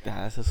watch.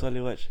 Yeah, that's a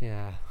solid watch.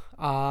 Yeah.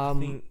 I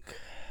think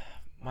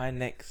my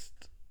next.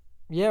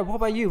 Yeah. What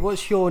about you?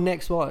 What's your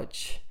next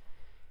watch?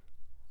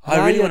 I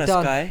Now really you're want a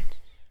done. Sky.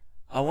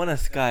 I want a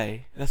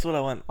Sky. That's what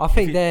I want. I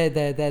think they're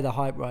the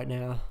hype right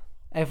now.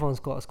 Everyone's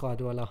got a Sky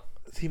Dweller.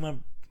 See,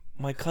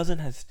 my cousin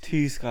has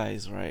 2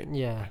 Skies, right?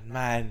 Yeah. And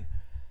man,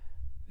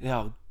 they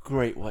are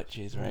great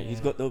watches, right? He's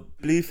Yeah. got the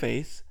blue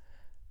face.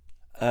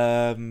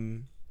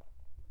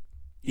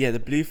 The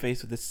blue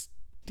face with the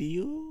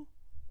steel.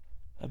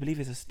 I believe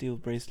it's a steel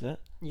bracelet,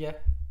 Yeah.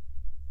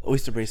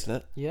 oyster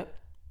bracelet, Yep.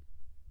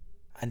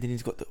 and then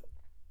he's got the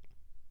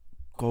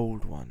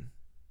gold one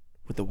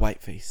with the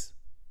white face.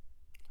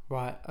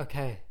 Right.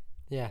 Okay.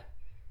 Yeah.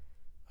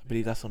 I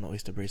believe that's on the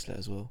Oyster bracelet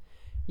as well.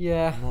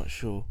 Yeah. I'm not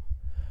sure.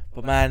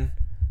 But man,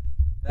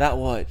 that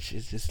watch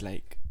is just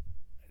like,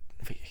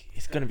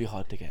 it's going to be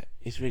hard to get.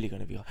 It's really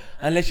going to be hard.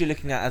 Unless you're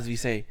looking at, as we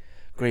say,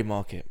 grey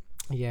market.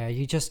 Yeah,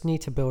 you just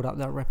need to build up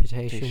that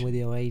reputation with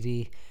your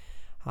AD.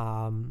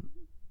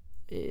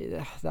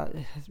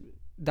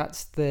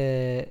 That's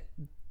their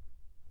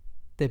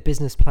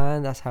business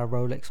plan. That's how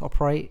Rolex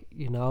operate,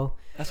 you know.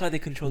 That's why they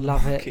control the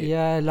Love market. it.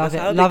 Yeah, love That's it.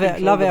 how they Love it.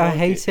 control Love the it. I market.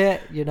 hate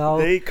it, you know.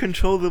 They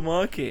control the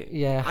market.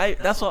 Yeah.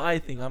 That's what I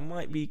think. I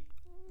might be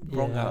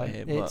wrong out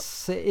here,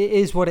 but it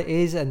is what it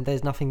is, and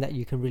there's nothing that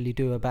you can really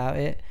do about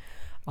it.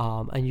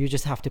 And you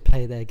just have to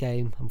play their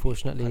game,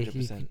 unfortunately.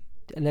 100%.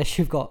 Unless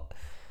you've got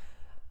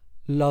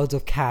loads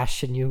of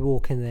cash and you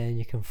walk in there and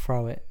you can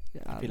throw it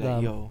at be them.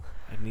 like, yo,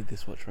 I need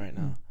this watch right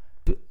now.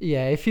 But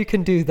yeah, if you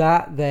can do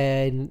that,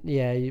 then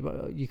yeah,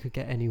 you could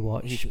get any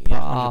watch. Yeah,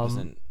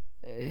 100%.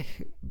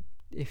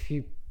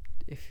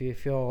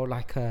 If you're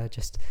like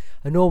just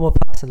a normal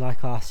person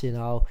like us, you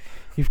know,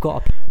 you've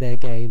got to play their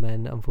game,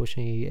 and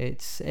unfortunately,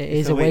 it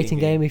is a waiting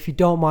game. If you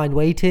don't mind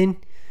waiting,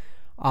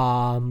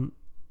 and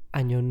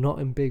you're not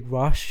in big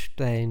rush,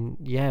 then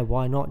yeah,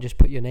 why not just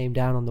put your name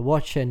down on the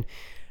watch, and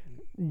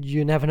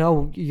you never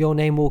know, your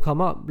name will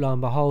come up. Lo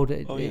and behold,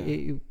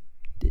 it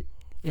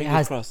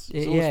has crossed.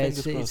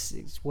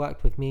 It's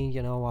worked with me.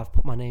 You know, I've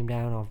put my name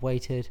down, I've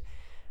waited,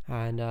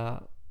 and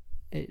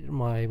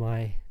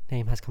my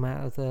name has come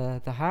out of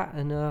the hat,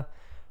 and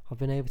I've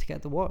been able to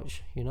get the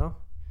watch. You know.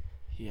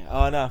 Yeah.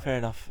 Oh no, fair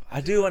enough.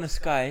 I do want a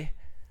Sky.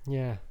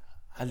 Yeah.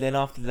 And then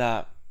after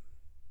that,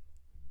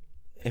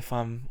 if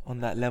I'm on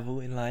that level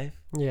in life,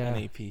 yeah,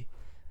 an AP.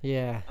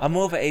 Yeah. I'm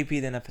more of an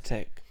AP than a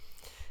Patek.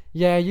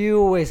 Yeah, you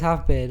always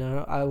have been.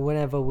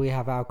 Whenever we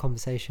have our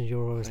conversations,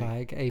 you're always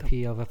like AP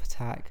over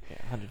Patek. Yeah,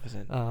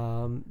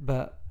 100%.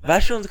 But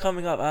Vacheron's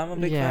coming up. I'm a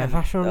big fan.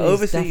 Yeah, Vacheron is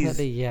overseas.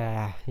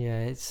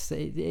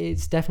 Definitely,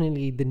 it's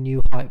definitely the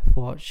new hype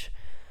watch.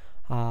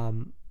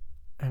 And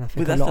I think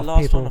But that's the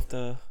last one of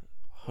the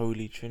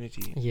Holy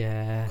Trinity.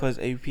 Yeah. Because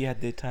AP had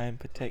their time,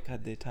 Patek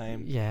had their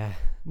time. Yeah.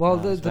 Well,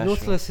 the Vacheron.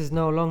 Nautilus is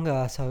no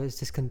longer, so it's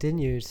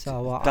discontinued.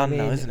 So it's done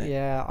now, isn't it?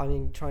 Yeah, I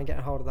mean, trying to get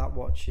a hold of that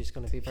watch is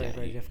going to be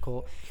very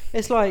difficult.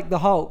 It's like the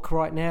Hulk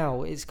right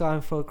now. It's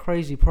going for a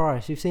crazy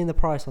price. You've seen the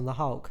price on the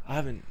Hulk. I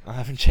haven't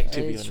checked,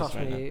 to be honest. Trust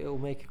right me, now. it will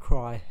make you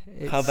cry.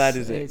 How bad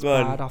is it? It's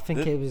Go bad. on. I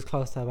think it was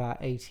close to about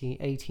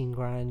 18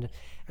 grand.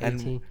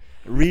 18. And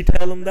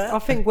retail on that? I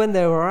think when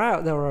they were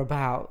out, they were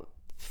about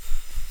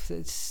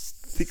 6,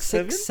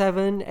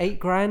 7, 8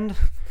 grand.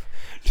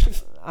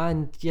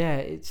 And yeah,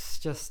 it's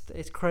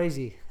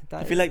crazy.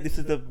 I feel like this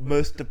is the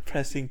most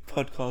depressing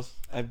podcast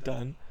I've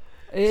done.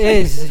 It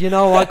is, you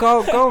know. I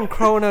go on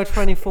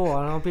Chrono24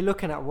 and I'll be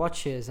looking at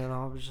watches and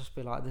I'll just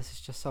be like, this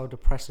is just so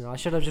depressing. I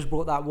should have just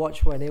bought that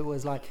watch when it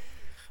was like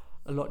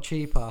a lot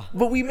cheaper.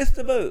 But we missed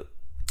the boat.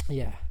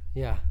 Yeah.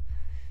 It's.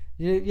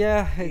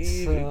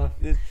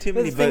 There's too But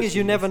many the thing boats is,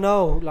 you in never this.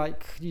 know.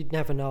 Like, you'd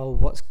never know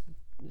what's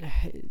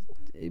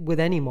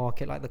with any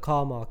market, like the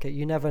car market.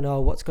 You never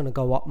know what's going to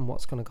go up and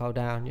what's going to go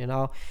down. You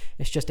know,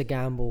 it's just a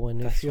gamble. And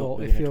That's if what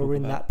we're you're gonna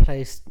in talk that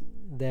place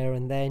there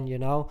and then, you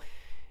know,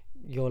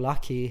 you're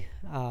lucky.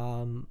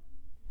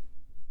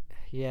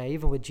 Yeah,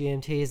 even with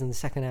GMTs in the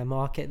second-hand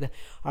market,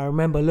 I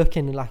remember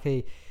looking like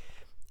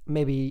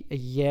maybe a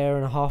year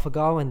and a half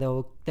ago, and they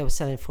were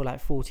selling for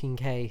like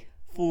 14k.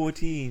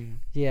 14.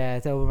 Yeah,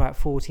 they were about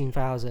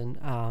 14,000.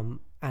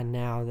 And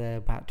now they're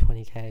about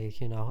 20k.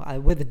 You know,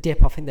 with the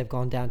dip, I think they've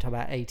gone down to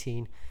about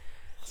 18.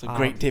 That's a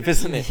great dip,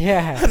 isn't it?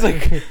 Yeah, that's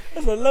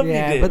a lovely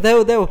dip. But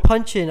they were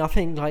punching. I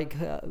think like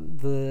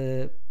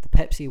the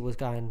Pepsi was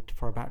going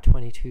for about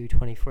 22,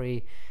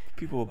 23.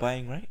 People were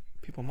buying, right?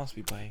 People must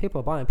be buying.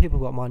 People are buying. People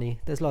got money.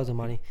 There's loads of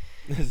money.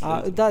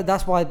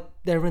 That's why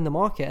they're in the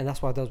market, and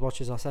that's why those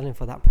watches are selling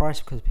for that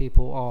price, because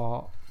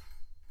people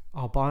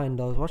are buying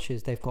those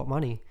watches. They've got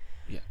money.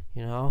 Yeah.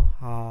 You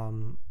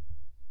know.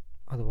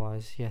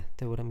 Otherwise, yeah,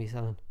 they wouldn't be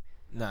selling.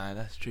 Nah,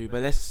 that's true.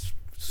 But let's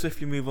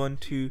swiftly move on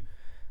to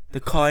the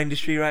car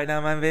industry right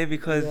now, man, babe,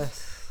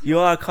 because you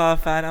are a car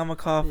fan. I'm a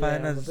car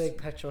fan. I'm a big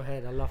petrol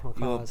head. I love my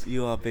cars.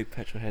 You are a big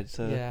petrol head.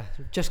 So yeah,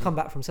 just come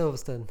back from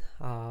Silverstone.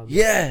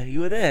 Yeah,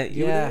 you were there.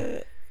 You were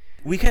there.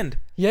 Weekend.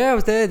 Yeah, I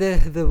was there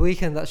the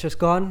weekend that's just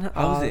gone.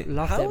 How was it?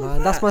 Loved it,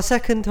 man. That's my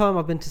second time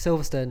I've been to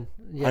Silverstone.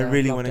 Yeah, I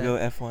really want to go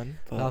F1.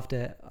 But loved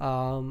it.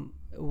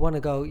 Want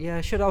to go?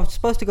 Yeah, I was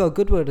supposed to go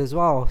Goodwood as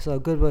well. So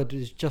Goodwood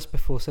is just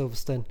before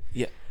Silverstone.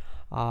 Yeah.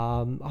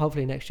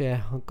 Hopefully next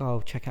year I'll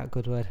go check out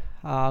Goodwood.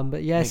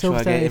 But yeah, Make sure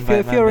Silverstone.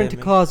 If you're into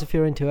cars, if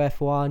you're into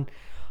F1,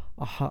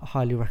 I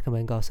highly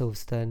recommend go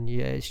Silverstone.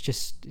 Yeah, it's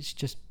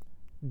just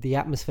the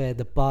atmosphere,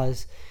 the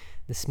buzz,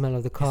 the smell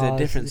of the cars. It's a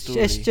different story.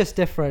 It's just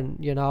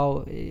different, you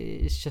know.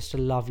 It's just a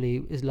lovely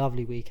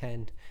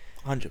weekend.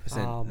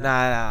 100%.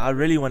 Nah, I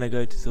really want to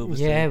go to Silverstone.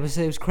 Yeah,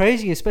 it was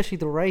crazy, especially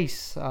the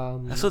race.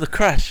 I saw the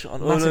crash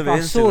all over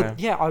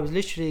Instagram. I was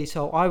literally,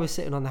 I was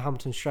sitting on the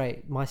Hamilton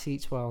Straight. My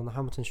seats were on the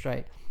Hamilton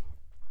Straight,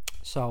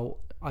 so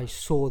I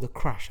saw the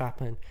crash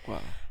happen. Wow.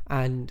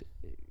 And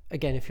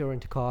again, if you're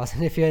into cars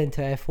and if you're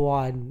into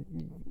F1,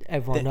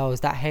 everyone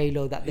knows that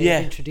halo that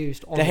they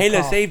introduced on the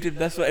Halo car, saved him.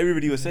 That's what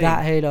everybody was saying.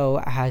 that halo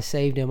has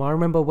saved him. I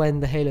remember when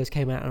the halos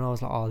came out and I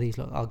was like, oh, these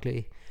look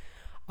ugly.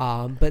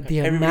 But the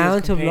Everybody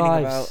amount was of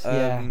lives,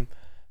 about,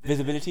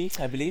 visibility,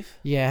 I believe.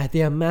 yeah,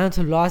 the amount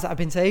of lives that have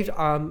been saved.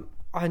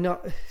 I know.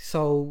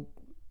 So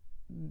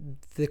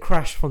the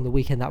crash from the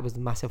weekend, that was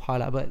the massive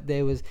highlight. But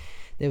there was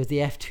the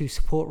F2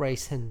 support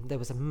race and there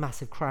was a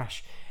massive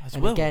crash.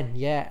 And again,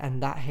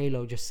 and that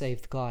halo just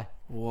saved the guy.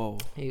 Whoa.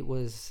 It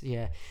was,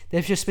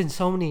 there's just been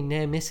so many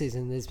near misses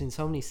and there's been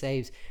so many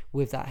saves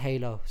with that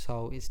halo.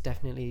 So it's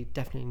definitely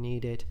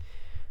needed.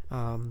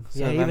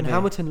 Even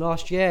Hamilton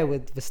last year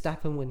with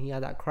Verstappen when he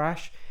had that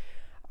crash,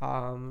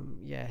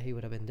 he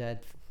would have been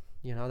dead.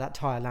 You know, that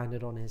tyre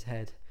landed on his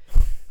head.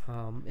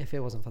 If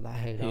it wasn't for that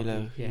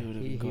halo,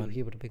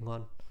 he would have been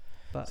gone.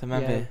 But so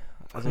Mambe,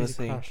 as I was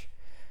saying, crash.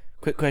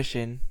 Quick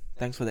question.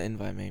 Thanks for the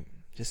invite, mate.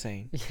 Just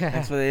saying. Yeah.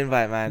 Thanks for the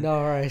invite, man. No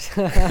worries.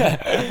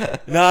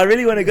 No, I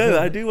really want to go.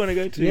 I do want to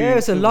go to. Yeah,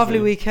 it's a lovely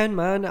weekend,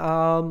 man.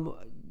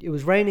 It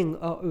was raining.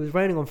 It was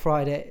raining on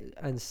Friday,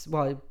 and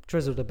it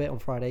drizzled a bit on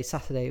Friday.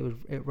 Saturday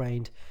it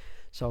rained,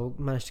 so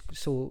managed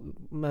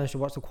to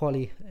watch the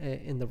quali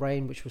in the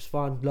rain, which was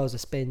fun. Loads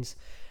of spins.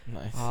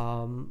 Nice.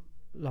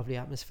 Lovely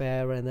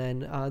atmosphere, and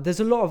then there's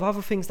a lot of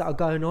other things that are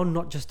going on,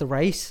 not just the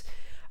race.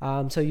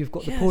 So you've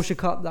got the Porsche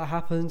Cup that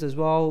happens as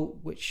well,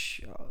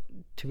 which,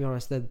 to be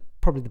honest, they're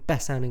probably the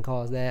best sounding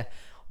cars there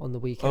on the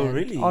weekend. Oh,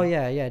 really? Oh,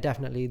 yeah,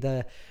 definitely.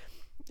 The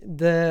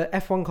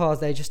F1 cars,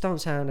 they just don't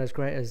sound as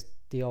great as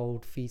the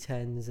old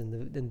V10s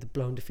and the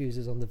blown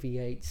diffusers on the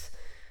V8s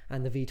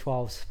and the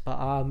V12s.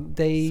 But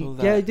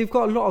they've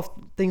got a lot of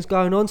things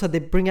going on. So they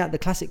bring out the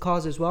classic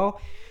cars as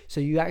well. So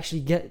you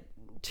actually get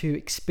to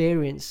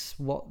experience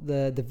what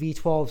the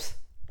V12s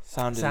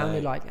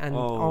sounded like. And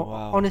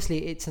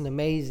honestly, it's an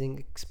amazing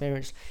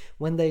experience.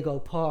 When they go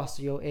past,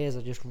 your ears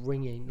are just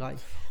ringing. Like,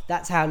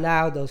 that's how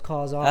loud those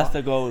cars are. That's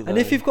the goal, though. And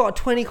if you've got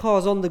 20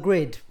 cars on the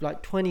grid,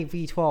 like 20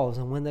 V12s,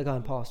 and when they're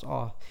going past,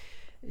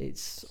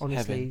 it's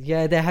honestly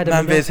heaven. They had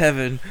Mambe's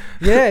heaven.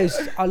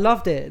 I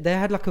loved it. They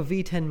had like a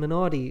V10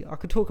 Minardi. I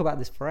could talk about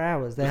this for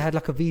hours. They had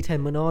like a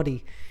V10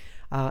 Minardi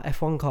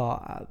F1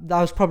 car.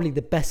 That was probably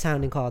the best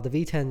sounding car. The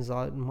V10s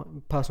are my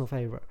personal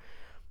favorite.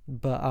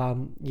 But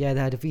they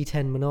had a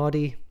V10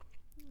 Minardi,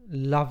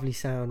 lovely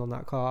sound on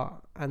that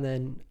car. And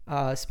then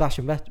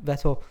Sebastian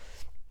Vettel,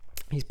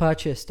 he's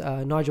purchased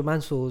Nigel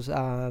Mansell's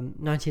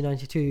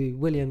 1992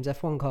 Williams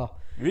F1 car.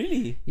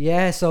 Really?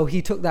 Yeah, so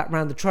he took that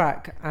round the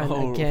track, and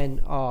again,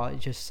 it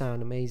just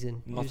sounded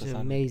amazing. It was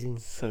amazing.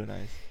 So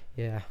nice.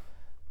 Yeah.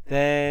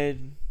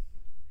 Then,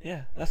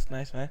 that's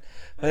nice, man.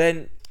 But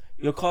then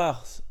your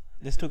cars.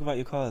 Let's talk about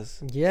your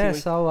cars. Yeah.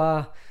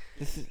 So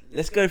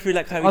let's go through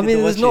like how. I mean,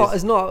 it's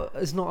not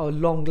a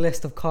long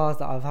list of cars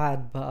that I've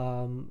had,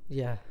 but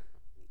yeah.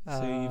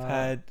 So you've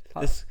had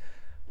this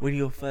when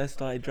you first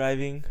started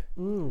driving.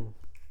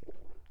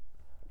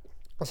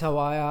 So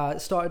I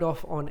started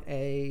off on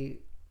I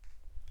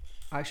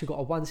actually got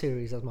a 1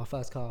 Series as my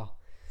first car.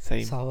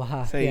 Same. So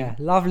Same. yeah,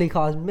 lovely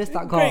cars. Missed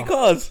that car. Great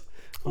cars.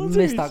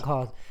 Missed that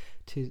car.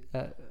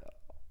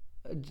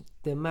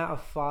 The amount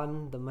of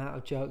fun, the amount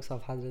of jokes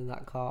I've had in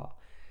that car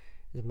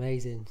is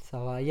amazing.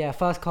 So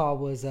first car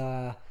was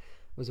a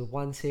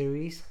 1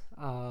 Series,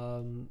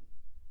 and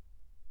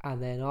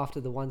then after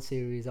the 1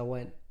 Series, I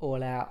went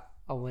all out.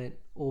 I went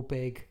all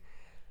big,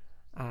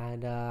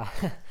 and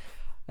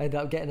ended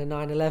up getting a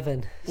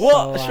 911.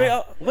 What? So, straight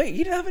up? Wait,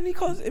 you didn't have any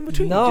cars in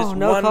between? No, just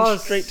no one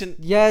cars. Straight to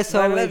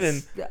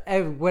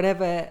 911.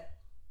 Whenever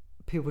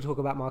people talk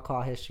about my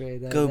car history,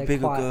 they're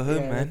big or go home,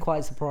 man. They're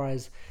quite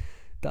surprised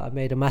that I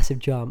made a massive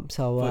jump.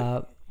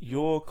 So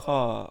your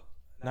car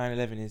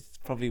 911 is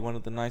probably one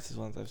of the nicest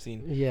ones I've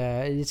seen.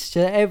 Yeah, it's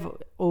just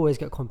always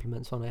get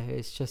compliments on it.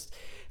 It's just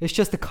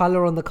the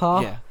color on the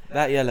car. Yeah,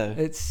 that yellow.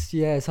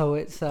 So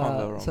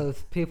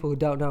if people who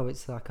don't know,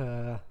 it's like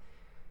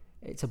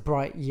it's a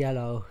bright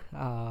yellow.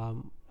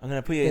 I'm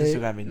gonna put your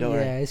Instagram in. Don't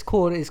worry. Yeah, it's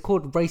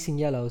called racing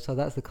yellow. So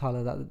that's the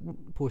color that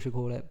Porsche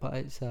call it. But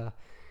it's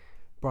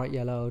bright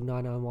yellow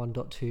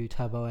 991.2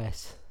 Turbo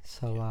S.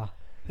 So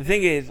the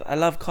thing is, I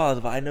love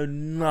cars, but I know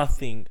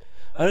nothing.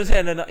 I don't say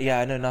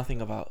I know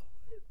nothing about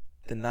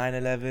the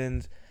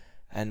 911s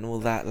and all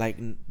that, like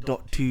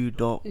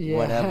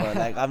whatever.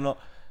 Like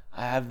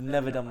I have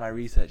never done my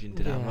research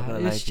into that. I'm not gonna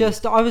lie. It's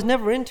just I was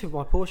never into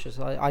my Porsches.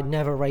 I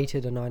never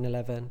rated a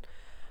 911.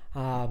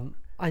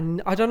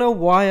 I don't know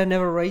why I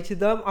never rated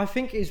them. I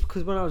think it's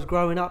because when I was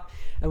growing up,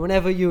 and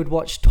whenever you would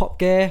watch Top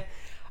Gear,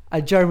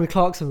 Jeremy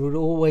Clarkson would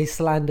always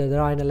slander the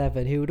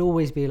 911. He would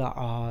always be like,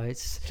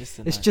 it's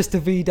just a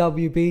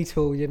VW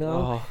Beetle, you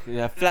know? Oh,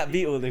 yeah, flat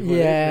Beetle.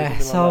 Yeah,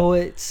 so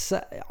like it's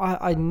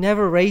I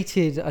never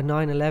rated a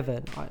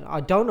 911.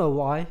 I don't know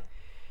why,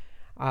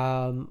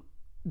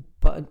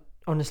 but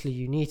honestly,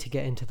 you need to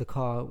get into the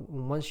car.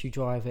 Once you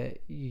drive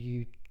it,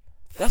 you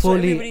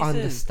fully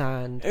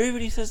understand.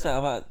 Everybody says that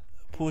about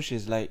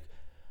Porsches. Like,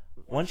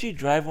 once you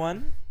drive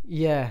one,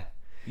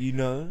 You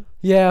know?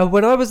 Yeah,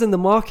 when I was in the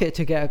market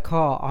to get a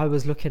car, I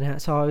was looking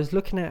at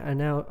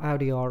an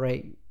Audi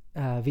R8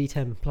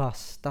 V10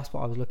 Plus. That's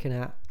what I was looking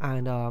at,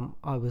 and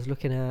I was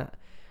looking at,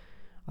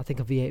 I think,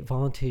 a V8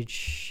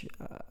 Vantage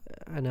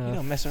and a You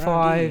don't mess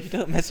around, do you? You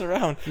don't mess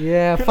around.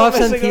 Yeah, You're not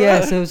messing 570S.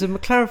 around. It was a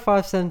McLaren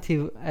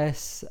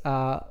 570S,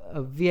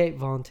 a V8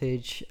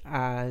 Vantage,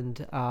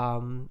 and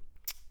an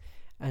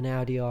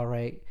Audi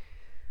R8.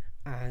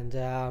 And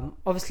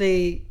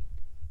obviously,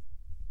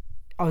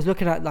 I was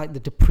looking at like the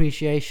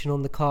depreciation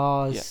on the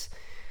cars,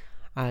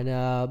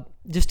 and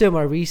just doing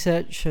my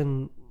research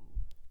and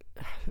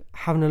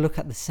having a look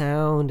at the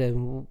sound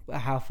and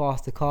how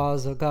fast the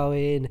cars are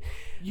going,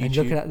 and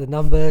looking at the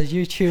numbers.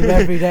 YouTube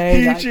every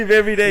day. YouTube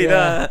every day.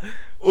 yeah.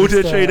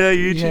 Auto Just, Trader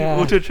YouTube. yeah.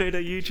 Auto Trader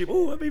YouTube.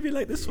 Oh, I maybe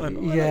like this one.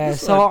 Oh, I Yeah, like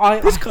this so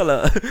one. This I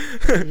color.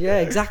 yeah,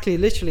 exactly.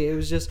 Literally, it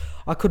was just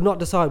I could not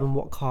decide on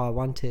what car I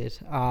wanted.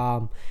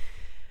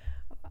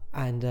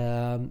 And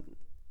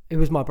it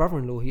was my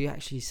brother-in-law. He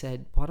actually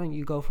said, "Why don't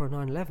you go for a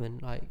 911?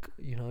 Like,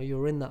 you know,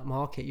 you're in that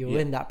market, you're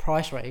in that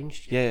price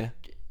range. Yeah.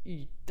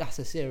 That's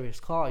a serious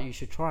car. You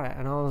should try it."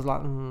 And I was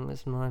like,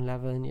 "It's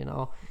 911, you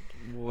know."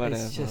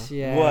 Whatever. It's just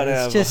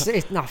Whatever.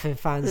 it's nothing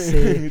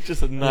fancy.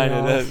 Just a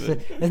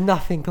 911. It's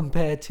nothing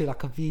compared to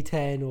like a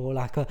V10 or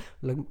like a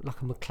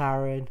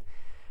McLaren.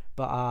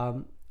 But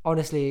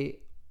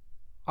honestly,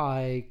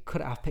 I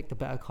couldn't have picked a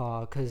better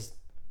car because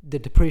the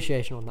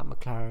depreciation on that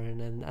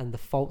McLaren and the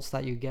faults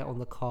that you get on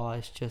the car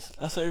is just.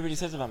 That's what everybody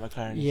says about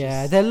McLaren.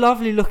 Yeah, they're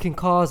lovely looking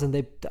cars, and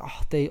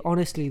they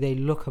honestly they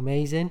look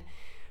amazing,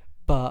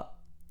 but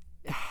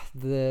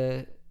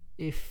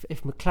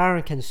if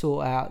McLaren can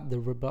sort out the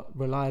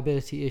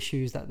reliability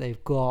issues that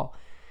they've got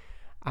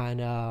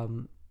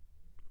and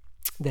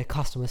their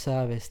customer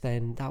service,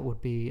 then that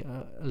would be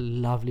a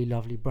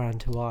lovely brand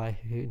to buy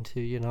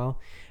into, you know.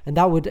 And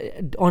that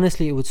would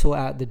honestly, it would sort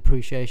out the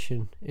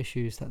depreciation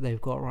issues that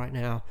they've got right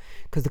now,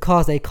 because the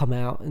cars they come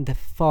out and they're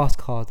fast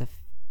cars,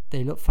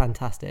 they look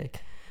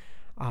fantastic,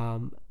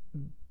 but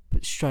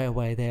straight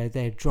away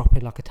they're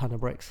dropping like a ton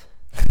of bricks.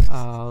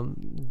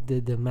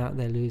 The amount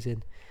they're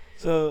losing.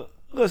 So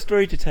I've got a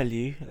story to tell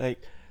you. Like,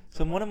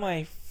 so one of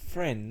my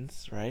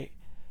friends, right?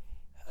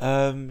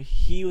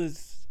 He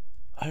was,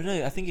 I don't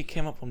know, I think it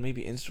came up on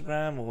maybe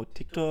Instagram or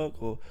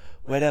TikTok or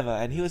whatever,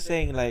 and he was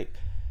saying like,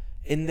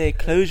 in the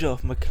closure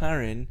of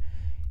McLaren,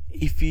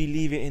 if you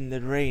leave it in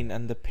the rain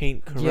and the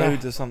paint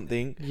corrodes or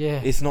something,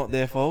 it's not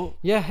their fault.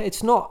 Yeah,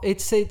 it's not.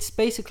 It's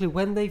basically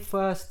when they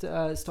first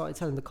started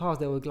selling the cars,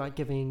 they were like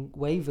giving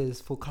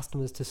waivers for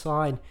customers to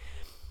sign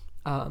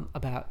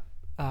about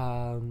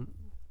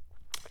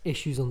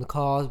issues on the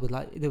cars. With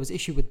like, there was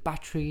issue with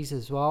batteries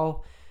as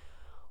well.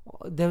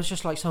 There was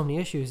just like so many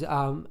issues,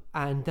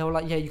 and they were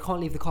like, yeah, you can't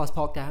leave the cars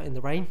parked out in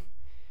the rain.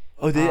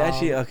 Oh, they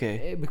actually,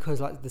 okay.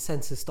 Because like the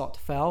sensors start to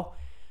fail.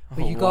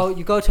 But you go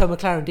to a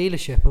McLaren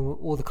dealership and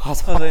all the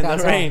cars are Oh, parked in the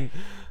outside. rain.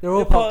 They're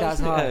all parked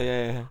outside.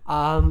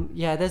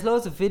 Yeah. There's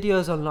loads of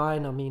videos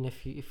online. I mean,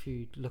 if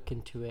you look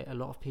into it, a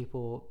lot of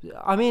people.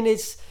 I mean,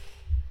 it's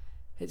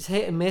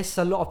hit and miss.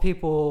 A lot of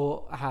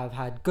people have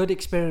had good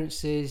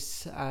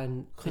experiences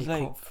and they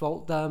can't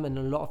fault them, and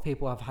a lot of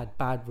people have had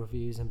bad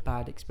reviews and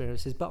bad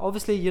experiences. But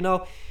obviously, you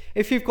know,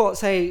 if you've got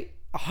say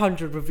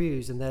 100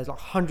 reviews and there's like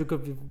 100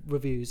 good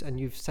reviews, and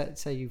you've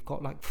say you've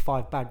got like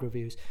 5 bad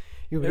reviews,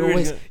 you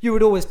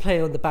would always play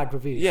on the bad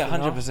reviews. Yeah,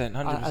 100%,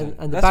 100%.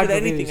 And that's with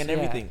anything and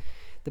everything.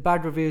 The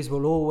bad reviews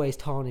will always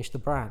tarnish the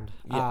brand.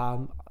 Yeah.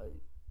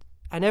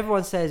 And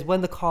everyone says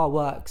when the car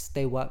works,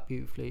 they work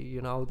beautifully.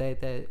 You know,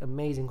 they're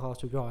amazing cars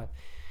to drive.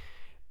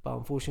 But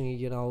unfortunately,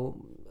 you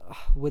know,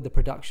 with the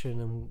production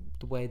and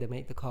the way they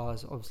make the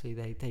cars, obviously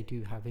they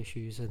do have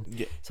issues,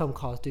 and some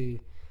cars do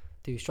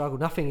struggle.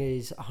 Nothing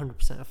is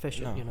 100%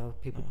 efficient. You know,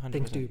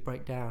 things do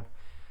break down.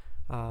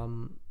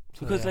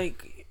 Because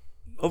like,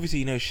 obviously,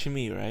 you know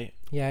Shmi, right?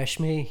 Yeah,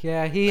 Shmi.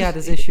 Yeah, he had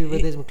his issue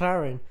with his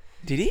McLaren.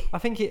 Did he? I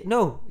think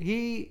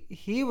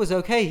he was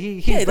okay.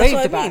 He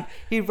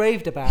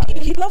raved about it.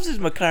 He loves his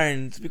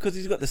McLarens because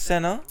he's got the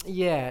Senna.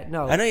 Yeah,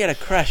 no. I know he had a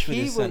crash with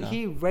his Senna.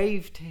 He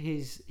raved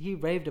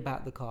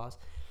about the cars,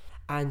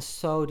 and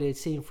so did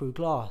Seen Through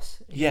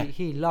Glass.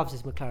 He loves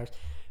his McLarens.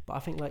 But I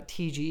think like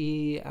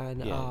TGE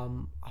and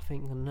I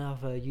think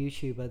another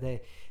YouTuber,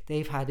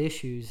 they've had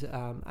issues,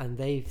 and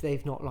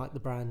they've not liked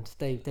the brand.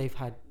 They've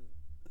had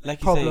like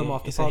problem you say,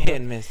 after it's problem. A hit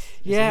and miss.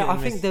 I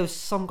think there was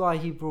some guy,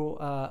 he brought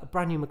a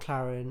brand new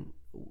McLaren,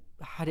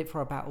 had it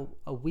for about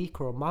a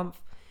week or a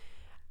month,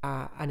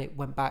 and it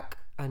went back,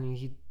 and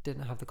he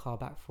didn't have the car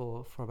back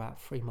for about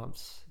 3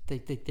 months. They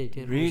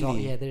didn't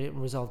really? They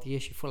didn't resolve the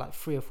issue for like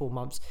 3 or 4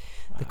 months.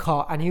 Wow. The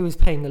car, and he was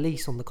paying a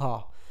lease on the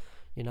car,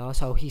 you know,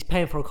 so he's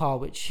paying for a car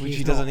which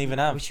he doesn't even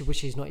have,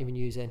 which he's not even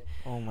using.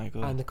 Oh my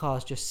god! And the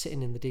car's just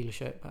sitting in the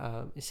dealership,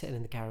 it's sitting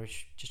in the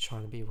garage, just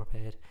trying to be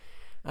repaired.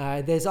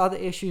 There's other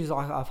issues.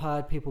 I've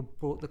heard people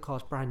brought the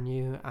cars brand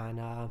new,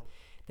 and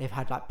they've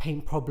had like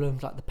paint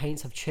problems, like the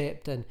paints have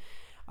chipped, and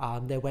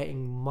they're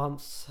waiting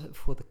months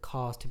for the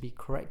cars to be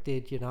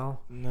corrected, you know.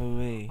 No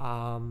way.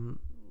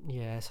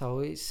 So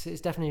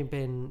it's definitely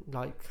been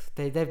like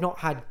they've not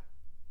had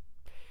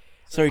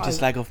Sorry to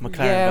slag off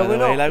McLaren, yeah, by the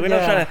way. Like, we're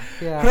not trying to.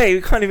 Yeah. Wait,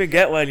 we can't even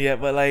get one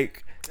yet. But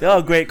like, they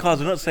are great cars.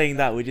 We're not saying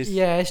that. We're just.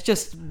 Yeah, it's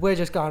just we're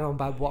just going on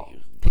about what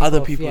Other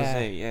people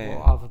say, yeah.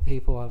 What other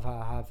people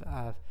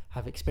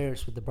have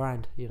experienced with the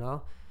brand, you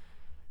know.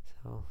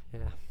 So yeah,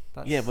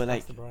 that's, Yeah, but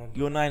that's like the brand.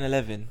 your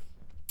 911.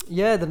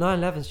 Yeah, the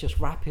 911's just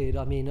rapid.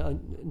 I mean,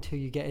 until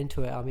you get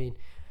into it, I mean,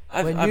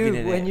 I've when been you in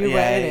it. were in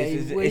Yeah,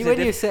 it, when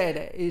you sit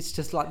in it, it's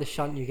just like the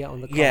shunt you get on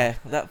the car. Yeah,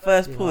 that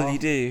first You pull know, you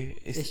do,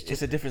 it's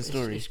just a different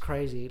story. It's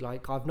crazy.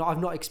 Like I've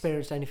not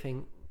experienced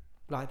anything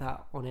like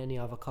that on any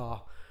other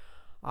car.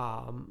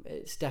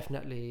 It's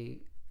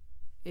definitely,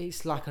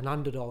 it's like an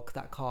underdog,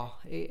 that car.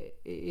 It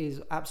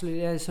is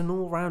absolutely, it's an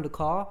all-rounder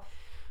car.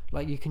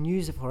 Like you can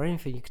use it for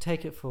anything. You can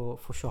take it for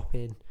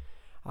shopping.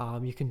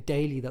 You can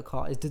daily the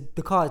car.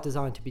 The car is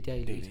designed to be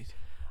dailied.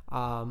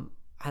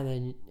 And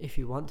then if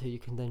you want to, you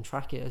can then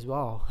track it as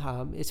well.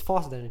 It's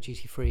faster than a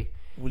GT3.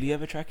 Will you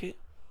ever track it?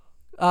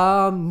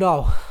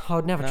 No, I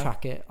would never No?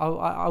 track it.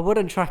 I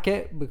wouldn't track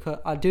it because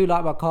I do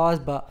like my cars,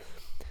 but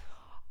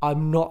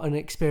I'm not an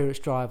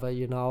experienced driver.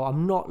 You know,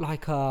 I'm not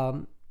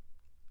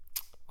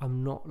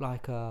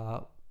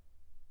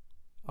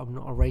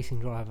a racing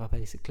driver.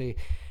 Basically,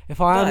 if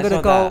I am No, it's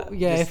gonna not go, that.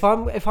 yeah, Just-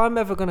 if I'm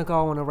ever gonna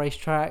go on a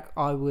racetrack,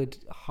 I would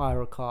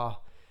hire a car.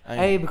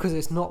 A, because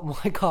it's not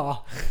my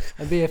car,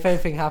 and B, if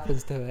anything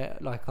happens to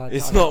it, like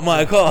It's not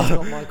my car. It's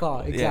not my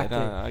car, exactly.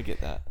 Yeah, no, I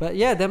get that. But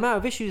yeah, the amount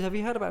of issues. Have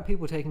you heard about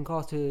people taking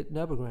cars to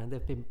Nürburgring?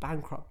 They've been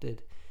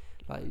bankrupted.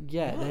 Like,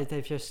 yeah,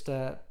 they've just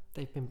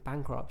they've been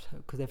bankrupt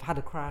because they've had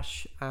a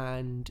crash,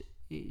 and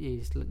it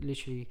is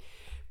literally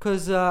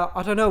because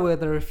I don't know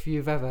whether if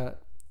you've ever,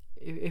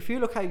 if you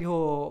look at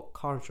your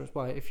car insurance,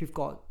 well, if you've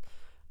got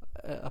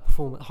a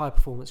high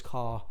performance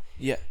car,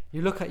 Yeah.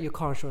 you look at your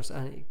car insurance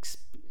and it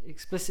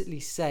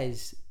explicitly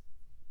says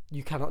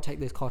you cannot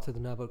take this car to the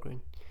Nürburgring.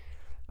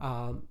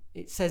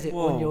 It says it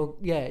on Whoa.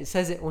 it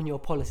says it on your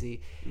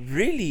policy.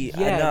 Really?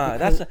 Yeah, Nah,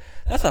 because-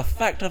 that's a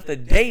fact of the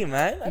day,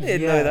 man. I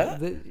didn't know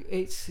that.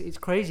 It's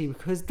crazy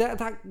because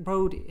that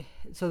road.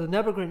 So the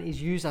Nürburgring is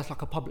used as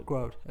like a public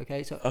road.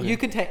 Okay, so Okay. you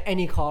can take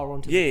any car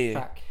onto the Yeah.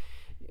 track.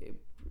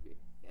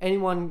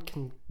 Anyone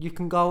can. You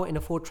can go in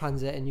a Ford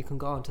Transit and you can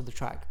go onto the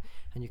track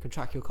and you can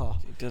track your car.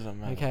 It doesn't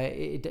matter.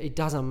 Okay, it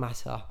doesn't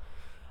matter.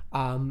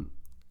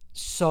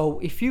 So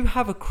if you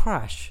have a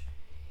crash,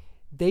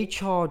 they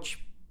charge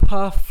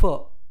per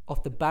foot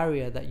of the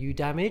barrier that you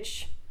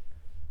damage.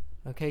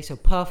 Okay, so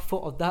per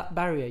foot of that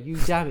barrier you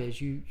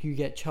damage, you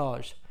get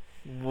charged.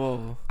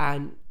 Whoa.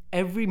 And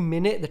every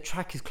minute the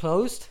track is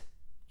closed,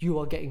 you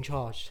are getting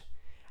charged.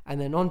 And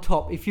then on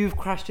top, if you've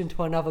crashed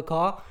into another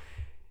car,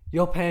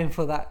 you're paying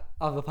for that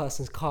other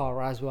person's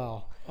car as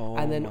well. Oh,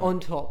 and then my. on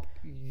top,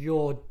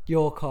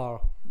 your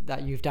car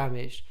that you've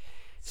damaged.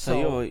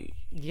 So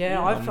yeah,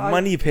 you're a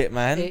money pit,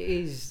 man. It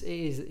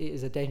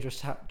is a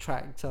dangerous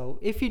track. So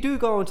if you do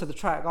go onto the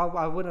track,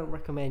 I wouldn't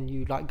recommend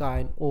you like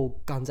going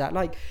all guns out.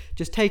 Like,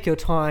 just take your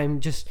time,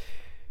 just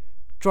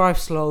drive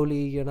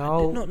slowly. You know,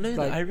 I did not know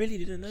like, that. I really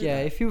didn't know yeah,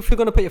 that. if you're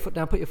gonna put your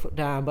foot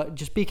down, but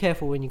just be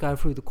careful when you're going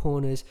through the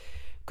corners,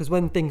 because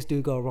when things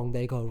do go wrong,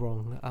 they go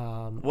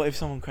wrong. What if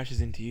someone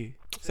crashes into you?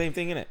 Same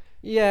thing, innit?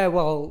 Yeah,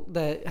 well,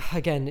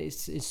 again,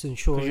 it's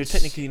insurance. Because you're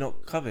technically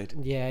not covered.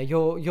 Yeah,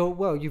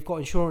 you've got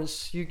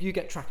insurance. You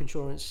get track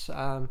insurance.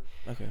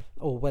 Okay.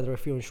 Or whether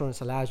if your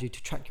insurance allows you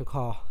to track your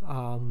car.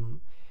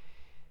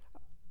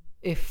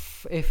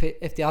 If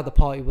the other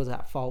party was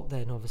at fault,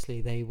 then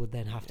obviously they would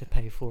then have to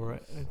pay for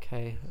it.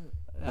 Okay.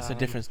 That's a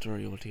different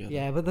story altogether.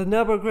 Yeah, but the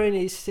Nürburgring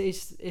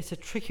it's a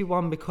tricky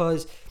one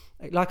because,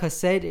 like I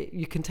said,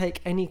 you can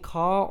take any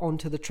car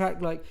onto the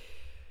track. Like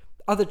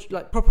other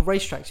like proper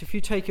racetracks, if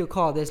you take your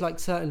car, there's like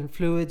certain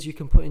fluids you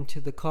can put into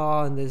the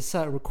car, and there's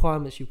certain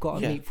requirements you've got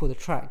to meet for the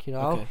track. You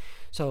know, Okay.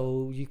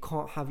 so you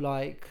can't have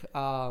like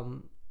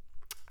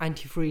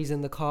antifreeze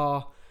in the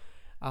car.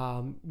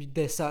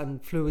 There's certain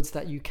fluids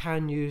that you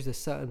can use. There's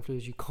certain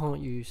fluids you can't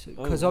use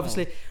because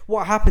obviously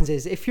what happens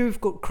is if you've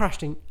got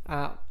crashed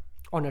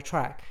on a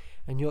track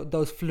and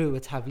those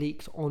fluids have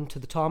leaked onto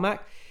the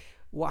tarmac,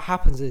 what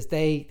happens is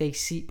they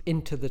seep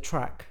into the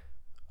track.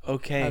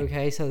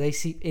 Okay, so they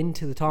seep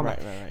into the tarmac,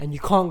 Right. and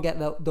you can't get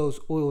those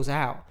oils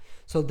out.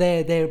 So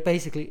they're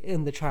basically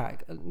in the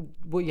track.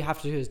 What you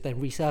have to do is then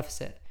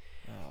resurface it,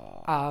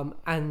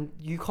 and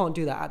you can't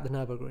do that at the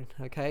Nürburgring.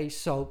 Okay,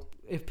 so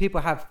if people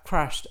have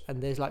crashed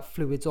and there's like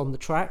fluids on the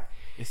track,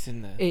 It's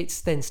in there.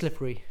 it's then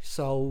slippery.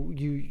 So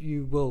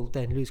you will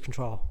then lose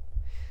control.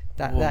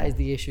 That is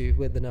the issue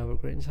with the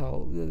Nürburgring.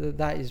 So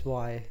that is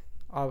why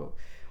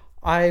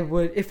I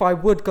would, if I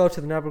would go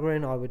to the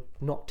Nürburgring, I would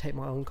not take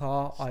my own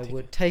car. I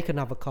would take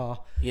another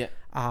car. Yeah.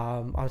 I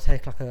would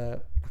take like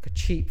a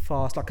cheap,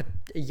 fast, like a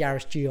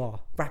Yaris GR,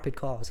 rapid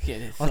cars.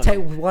 Yeah, I'll take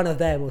one of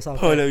them or something.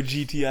 Polo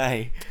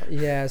GTI.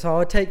 Yeah, so I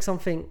would take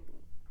something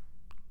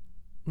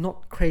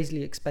not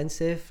crazily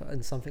expensive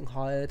and something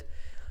hired,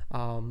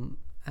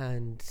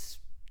 and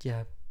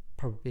yeah,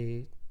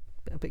 probably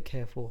a bit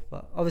careful.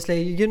 But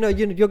obviously,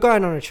 you're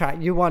going on a track.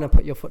 You want to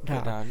put your foot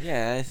down.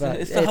 Yeah, it's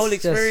But the whole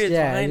just- experience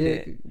yeah, behind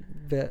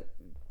it. But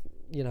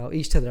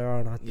each to their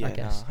own. I Yeah,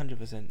 guess.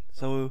 100%.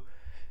 So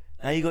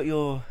now you got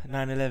your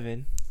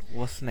 911.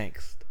 What's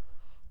next?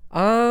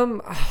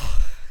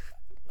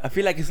 I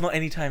feel like it's not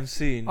anytime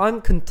soon. I'm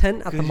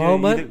content at the 'Cause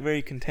moment. you look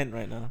very content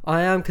right now.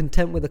 I am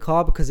content with the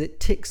car because it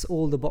ticks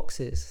all the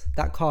boxes.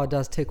 That car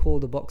does tick all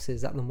the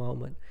boxes at the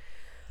moment.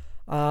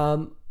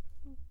 I'm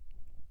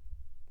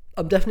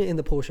definitely in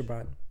the Porsche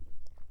brand.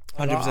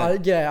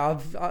 100%.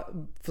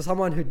 For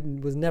someone who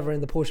was never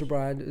in the Porsche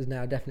brand, is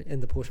now definitely in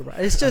the Porsche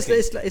brand. It's just Okay.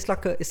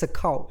 it's a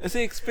cult. It's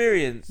an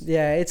experience.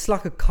 Yeah, it's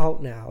like a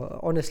cult now.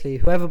 Honestly,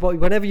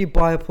 whenever you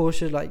buy a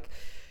Porsche, like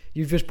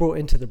you've just brought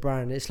into the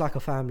brand. It's like a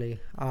family.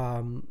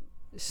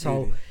 So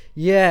Really?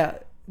 yeah,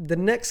 the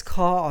next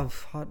car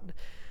I've had,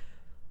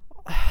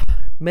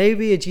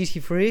 maybe a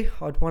GT3.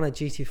 I'd want a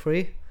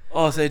GT3.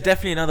 Oh, so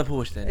definitely another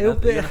Porsche then. It'll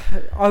be, You're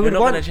you're not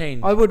gonna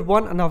change. I would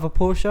want another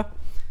Porsche.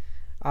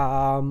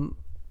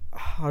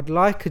 I'd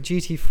like a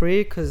GT3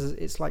 because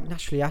it's like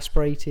naturally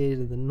aspirated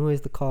and the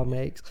noise the car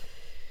makes,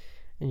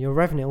 and you're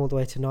revving it all the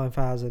way to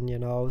 9,000.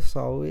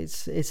 So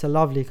it's a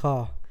lovely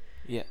car.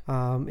 Yeah.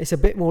 It's a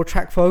bit more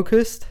track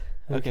focused.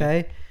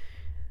 Okay.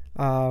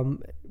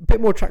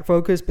 Bit more track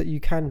focused, but you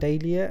can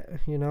daily it.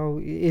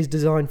 It is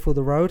designed for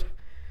the road.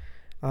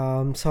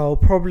 So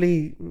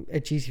probably a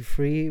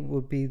GT3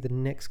 would be the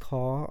next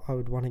car I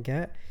would want to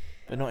get.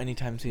 But not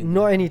anytime soon.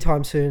 Not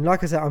anytime soon.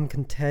 Like I said, I'm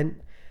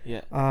content.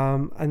 Yeah.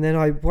 And then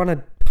I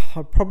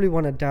probably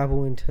want to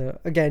dabble into,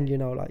 again,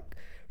 like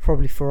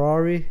probably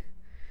Ferrari.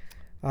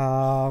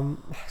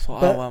 That's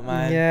what I want,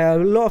 man. Yeah, a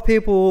lot of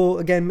people,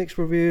 again, mixed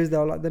reviews.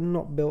 They're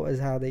not built as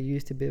how they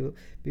used to be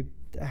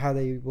how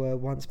they were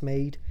once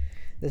made.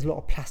 There's a lot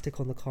of plastic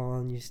on the car,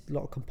 and a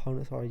lot of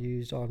components are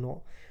used are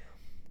not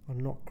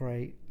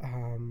great.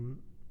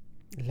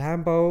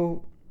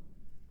 Lambo,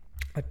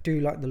 I do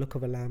like the look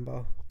of a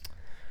Lambo.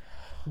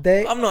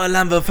 I'm not a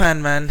Lambo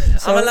fan, man.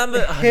 So, I'm a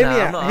Lambo. hear me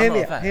I'm out, not hear me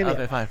a out, fan. hear me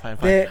Okay, out. fine.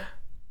 They're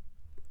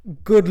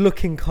good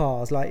looking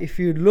cars. Like if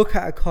you look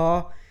at a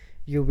car,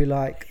 you'll be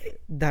like,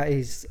 that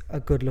is a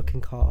good looking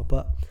car.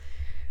 But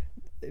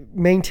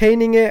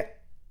maintaining it,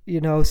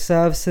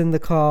 servicing the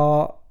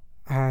car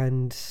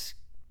and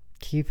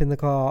keeping the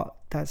car,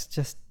 it's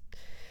just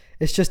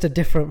a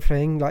different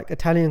thing. Like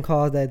Italian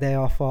cars, they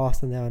are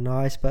fast and they are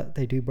nice, but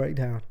they do break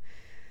down.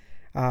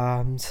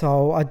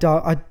 So I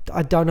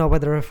don't know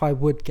whether if I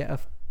would get a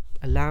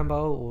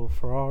Lambo or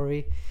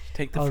Ferrari.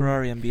 Take the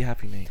Ferrari and be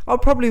happy, mate. I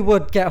probably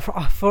would get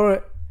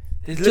for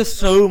It looks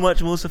so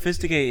much more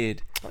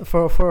sophisticated.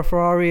 For a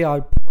Ferrari.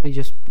 I'd probably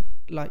just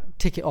like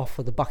tick it off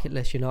for the bucket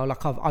list.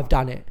 Like I've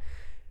done it.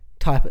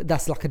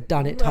 That's like a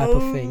done it type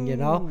of thing.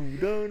 No.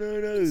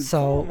 So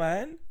come on,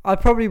 man. I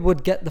probably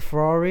would get the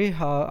Ferrari.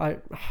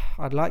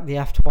 I'd like the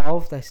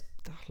F12.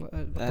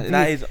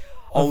 That is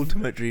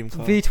ultimate dream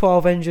car.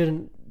 V12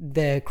 engine.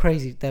 They're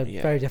crazy. They're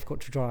Yeah. very difficult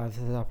to drive.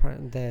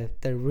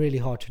 They're really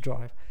hard to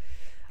drive.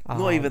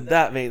 Not even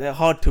that, mate. They're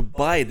hard to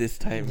buy this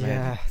time,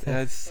 man.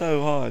 Yeah. It's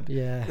so hard.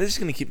 Yeah. They're just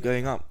gonna keep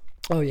going up.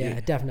 Oh yeah,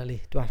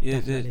 definitely. Yeah,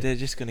 Definitely. they're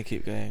just gonna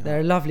keep going They're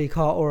up. a lovely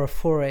car, or a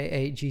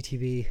 488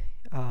 GTB.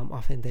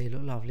 I think they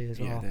look lovely as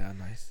Yeah, well. they are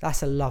nice.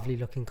 That's a lovely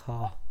looking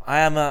car. I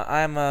am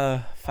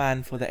a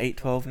fan for the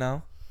 812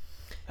 now.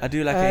 I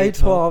do like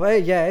 812.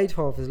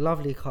 812 is a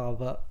lovely car,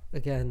 but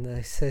again,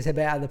 it's a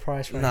bit out of the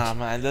price range. Nah,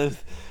 man.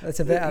 It's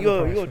a bit out of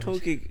the price You're range.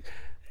 talking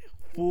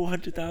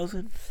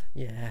 400,000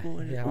 Yeah.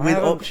 with I haven't-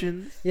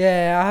 options.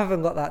 Yeah, I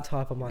haven't got that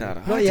type of money. No,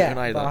 Not yet,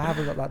 either. but I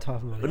haven't got that type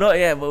of money. But not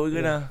yet. But we're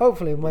gonna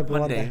Hopefully, maybe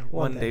one day.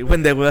 day.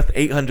 When they're worth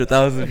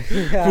 800,000,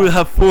 Yeah. we'll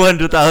have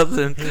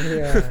 400,000.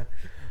 Yeah.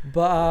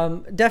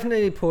 But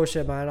definitely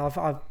Porsche, man.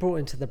 I've brought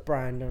into the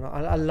brand, and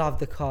I love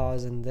the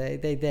cars, and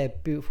they're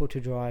beautiful to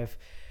drive.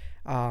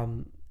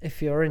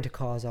 If you're into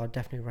cars, I'd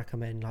definitely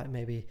recommend like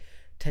maybe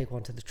take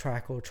one to the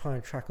track or try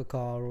and track a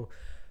car or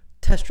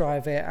test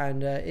drive it.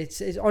 And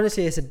it's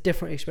honestly it's a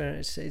different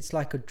experience. It's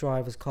like a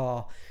driver's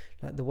car,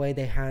 like the way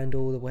they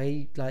handle, the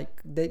way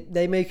like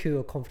they make you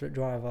a confident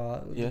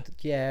driver.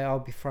 Yeah. I'll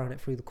be throwing it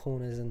through the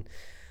corners, and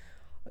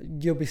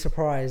you'll be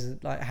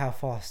surprised like how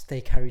fast they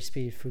carry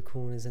speed through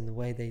corners and the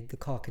way the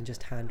car can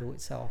just handle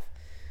itself.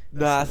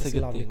 No, that's It's a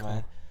good lovely thing, car.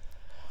 man.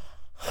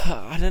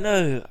 I don't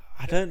know.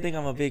 I don't think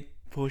I'm a big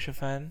Porsche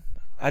fan.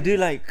 I do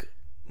like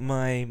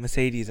my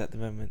Mercedes at the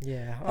moment.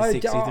 Yeah, The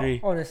 63.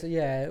 honestly,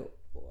 yeah,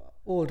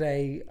 all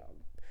day.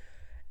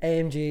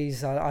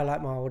 AMGs, I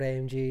like my old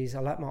AMGs. I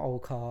like my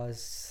old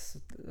cars.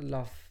 I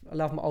love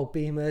my old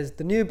Beamers.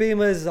 The new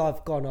Beamers,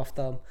 I've gone off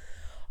them.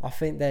 I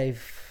think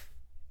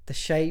the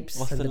shapes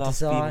What's and the the last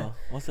design. Beamer?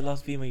 What's the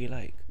last Beamer you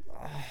like?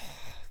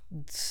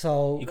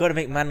 So You got to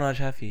make Manraj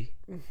happy.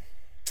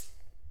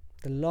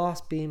 the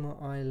last Beamer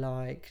I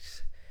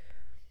liked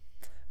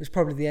was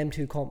probably the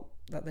M2 Comp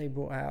that they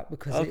brought out,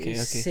 because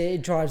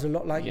it drives a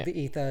lot like the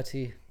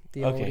E30,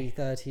 the old E30,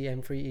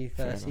 M3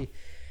 E30.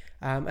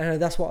 I know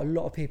that's what a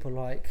lot of people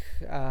like.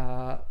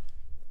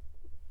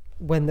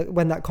 When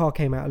that car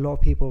came out, a lot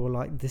of people were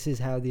like, "This is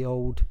how the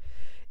old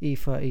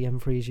E30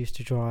 M3s used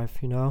to drive,"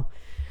 you know.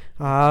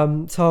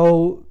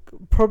 So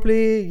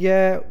probably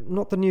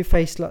not the new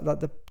face like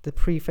the the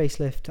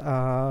pre-facelift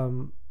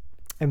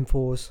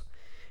M4s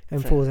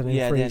and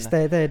M3s.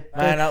 They're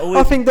Man,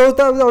 I think that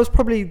was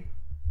probably.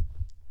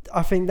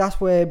 I think that's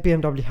where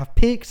BMW have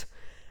peaked,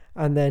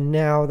 and then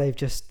now they've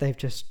just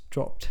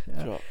dropped.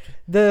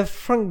 The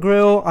front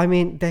grille, I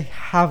mean, they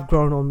have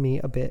grown on me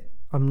a bit.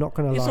 I'm not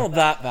gonna lie. It's not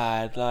that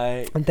bad,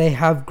 and they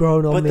have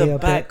grown on me a bit.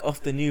 But the back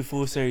of the new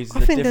 4 Series is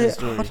a different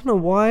story. I don't know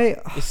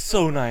why. It's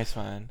so nice,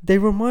 man. They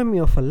remind me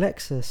of a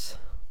Lexus.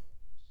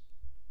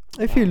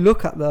 If you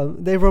look at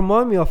them, they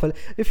remind me of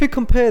if you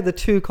compare the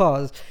two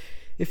cars,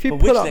 if you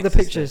pull up Lexus the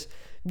pictures,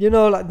 you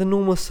know, like the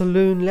normal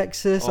saloon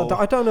Lexus. Oh.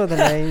 I don't know the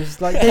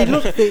names. Like they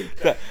look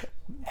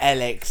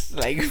LX,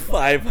 like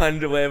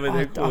 500, whatever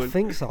they're called. I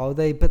think so.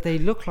 But they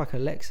look like a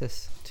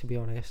Lexus, to be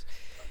honest.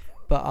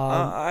 But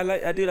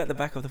I do like the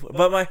back of the.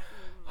 But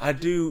I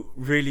do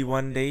really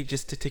one day,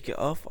 just to tick it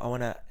off, I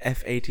want a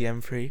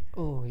F80 M3.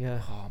 Oh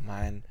yeah. Oh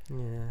man.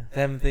 Yeah.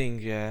 Them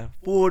things, yeah.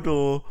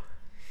 4-door.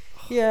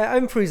 Yeah,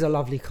 M3s are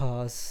lovely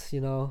cars,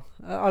 you know.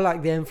 I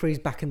like the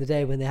M3s back in the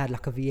day when they had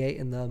like a V8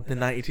 in them. The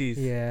 90s.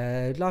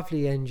 Yeah,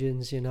 lovely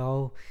engines, you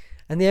know.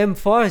 And the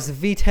M5s,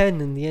 the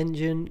V10 and the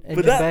engine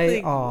bay.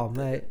 Thing, oh,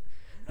 mate.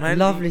 Man,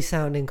 lovely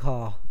sounding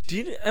car. Do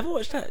you ever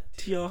watch that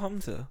TR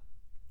Hunter?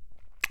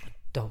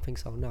 Don't think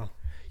so, no.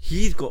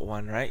 He's got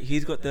one, right?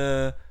 He's got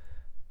the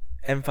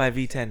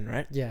M5 V10,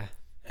 right? Yeah.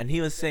 And he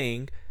was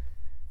saying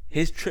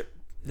his trip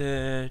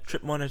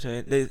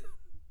monitor,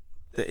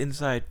 the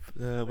inside,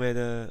 where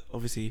the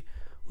obviously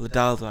all the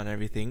dials are and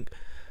everything.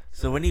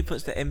 So when he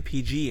puts the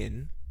MPG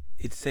in,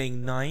 it's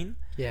saying 9.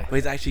 Yeah. But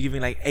he's actually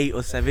giving like 8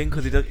 or 7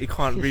 because he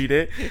can't read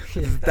it.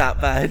 It's that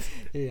bad.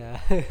 Yeah.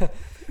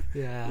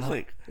 Yeah. It's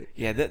like,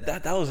 yeah,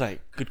 that was like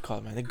good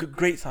car, man. They're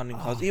great sounding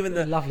cars. Even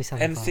the lovely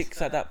sounding M6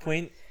 cars. at that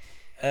point,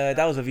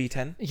 that was a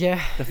V10.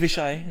 Yeah. The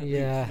fisheye.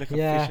 Yeah. Like a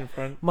yeah. fish in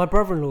front. My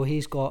brother-in-law,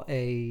 he's got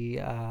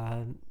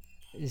a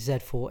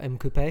Z4 M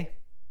Coupe.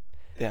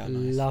 Yeah,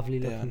 nice. Lovely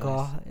looking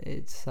car. Nice.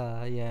 It's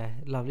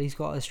lovely. He's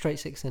got a straight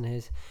 6 in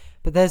his,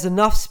 but there's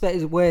enough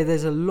space where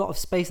there's a lot of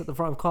space at the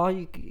front of the car.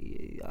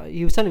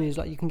 He was telling me, he was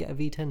like, you can get a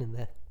V10 in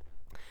there.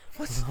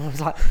 What? I was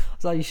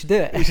like, you should do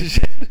it.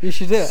 You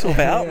should do it. Sort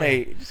it out,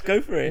 mate. Just go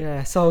for it.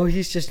 Yeah. So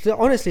he's just,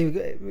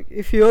 honestly,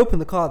 if you open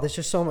the car, there's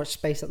just so much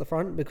space at the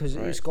front because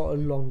it's got a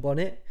long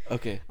bonnet.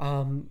 Okay.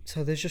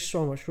 So there's just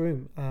so much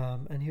room.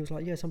 And he was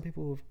like, yeah, some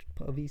people will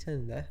put a V10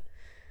 in there.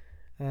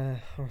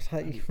 I was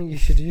like, you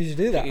should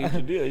do that. You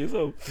should do it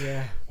yourself.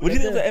 Yeah. What do you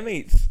think of the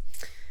M8s?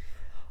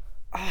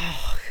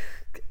 Oh,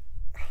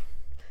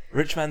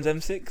 Rich man's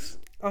M6?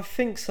 I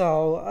think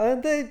so. I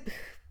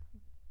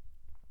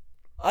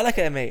like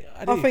an M8.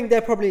 I think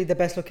they're probably the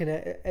best looking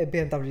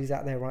BMWs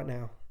out there right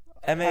now.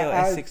 M8 or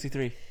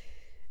S63?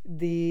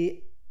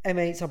 The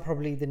M8s are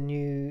probably the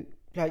new,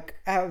 like,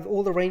 out of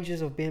all the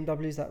ranges of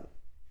BMWs that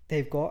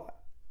they've got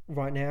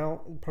right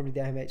now, probably the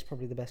M8's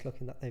probably the best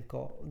looking that they've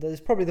got.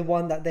 There's probably the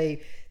one that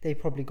they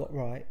probably got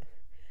right.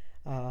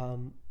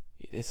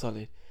 It's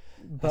solid.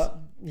 But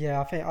yeah,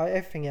 I think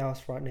everything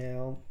else right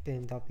now,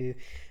 BMW,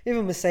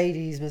 even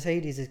Mercedes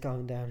is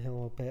going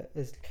downhill a bit.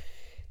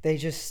 They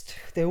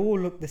all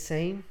look the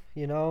same,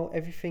 you know.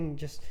 Everything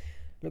just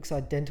looks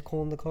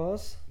identical in the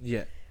cars.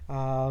 Yeah.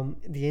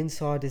 The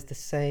inside is the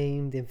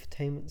same. The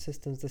infotainment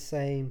system's the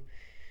same.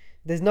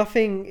 There's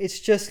nothing. It's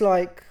just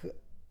like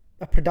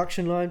a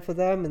production line for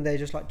them, and they're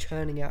just like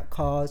churning out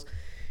cars,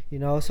 you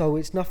know. So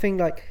it's nothing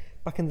like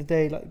back in the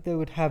day, like they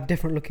would have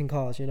different looking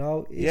cars, you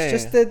know.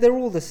 It's they're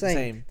all the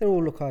same. They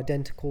all look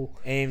identical.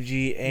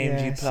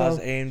 AMG Plus,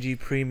 AMG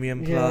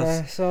Premium Plus.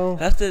 Yeah, so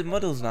that's the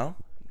models now.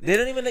 They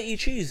don't even let you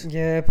choose.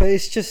 Yeah, but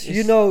it's just,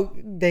 you know,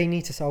 they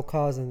need to sell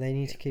cars and they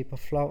need to keep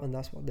afloat, and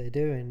that's what they're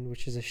doing,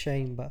 which is a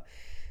shame. But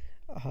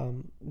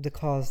the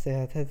cars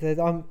there,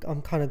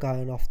 I'm kind of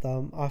going off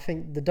them. I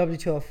think the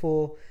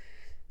W204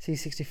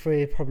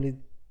 C63 are probably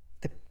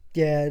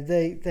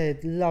they're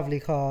lovely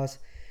cars.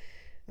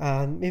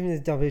 Even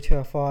the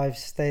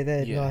W205s,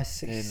 they're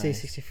nice.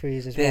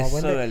 C63s as they're well.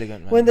 They're so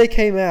elegant, man. When they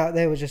came out,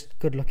 they were just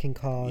good looking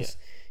cars.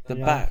 Yeah.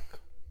 The back.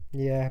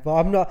 Yeah,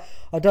 but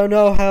I don't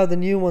know how the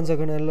new ones are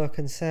going to look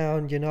and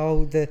sound, you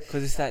know.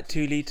 Because it's that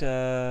 2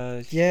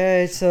 litre.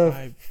 Yeah, it's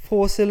a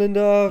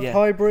 4-cylinder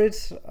hybrid.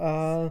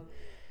 So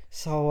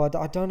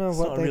I don't know it's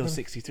what not a real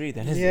 63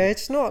 then, is it? Yeah,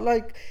 it's not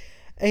like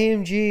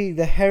AMG.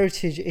 The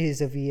heritage is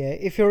a V8.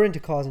 If you're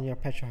into cars and you're a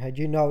petrol head,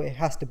 you know it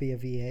has to be a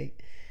V8.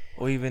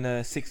 Or even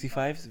a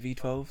 65s,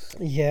 V12s.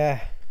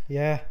 Yeah.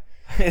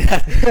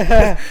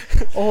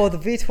 Oh, the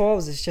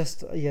V12s is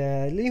just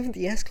even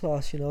the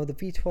S-Class, you know, the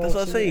V12s. That's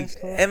what I'm saying.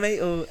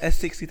 M8 or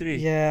S63?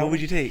 Yeah. What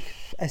would you take?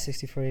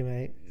 S63,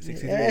 mate.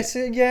 63.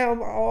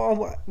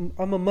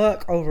 I'm a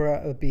Merc over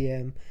at a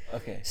BM.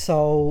 Okay.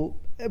 So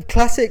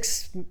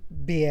classics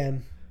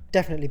BM,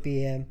 definitely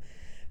BM,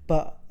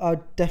 but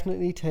I'd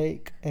definitely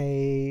take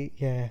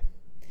I'll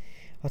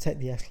take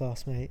the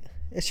S-Class, mate.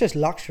 It's just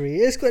luxury.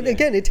 It's good.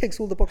 Again, it ticks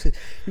all the boxes.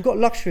 You've got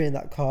luxury in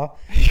that car.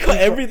 You've got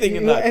everything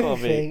in that car,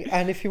 mate.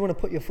 And if you want to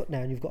put your foot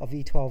down, you've got a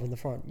V12 in the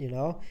front, you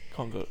know?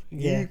 Can't go.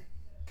 Yeah.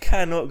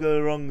 cannot go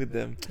wrong with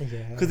them.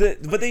 Yeah.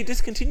 But they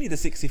discontinue the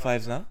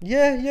 65s now.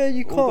 Yeah,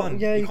 you All can't. gone.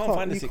 Yeah, You you can't can't.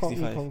 find a You can't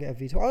 65. get a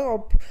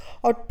V12.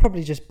 I'd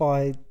probably just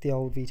buy the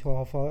old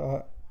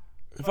V12.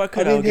 If I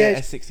could, I mean, I'll get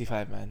a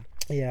 65, man.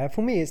 Yeah,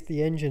 for me, it's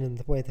the engine and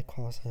the way the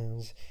car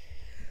sounds.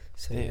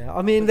 So Yeah. yeah,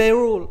 I mean, they're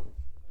all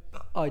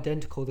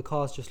identical. The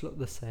cars just look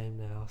the same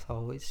now.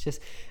 So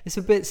it's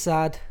a bit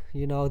sad.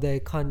 You know, they're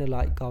kind of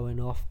like going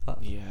off,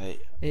 but Yeah.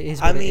 it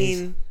is what it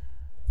is.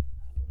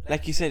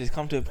 Like you said, it's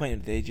come to a point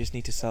where they just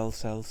need to sell.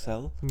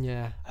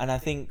 Yeah. And I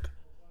think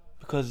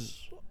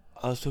because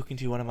I was talking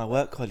to one of my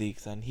work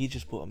colleagues and he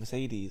just bought a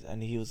Mercedes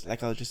and he was,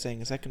 like I was just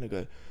saying a second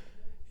ago,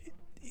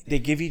 they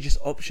give you just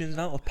options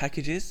now of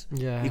packages.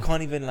 Yeah. You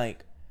can't even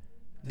like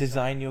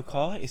design your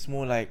car. It's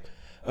more like,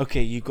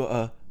 okay, you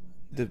got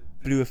the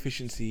blue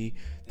efficiency,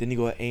 then you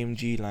got an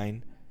AMG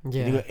line,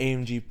 Yeah. then you got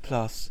AMG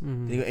Plus,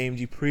 Mhm. then you got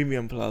AMG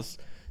Premium Plus,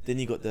 then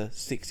you got the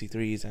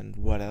 63s and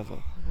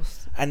whatever.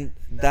 And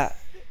that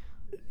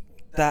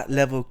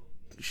level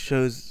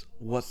shows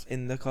what's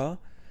in the car.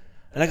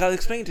 And like I was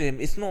explaining to him,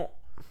 it's not,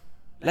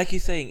 like you're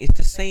saying, it's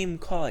the same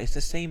car, it's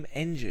the same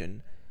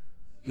engine.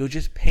 You're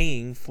just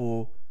paying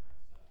for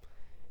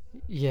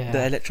Yeah.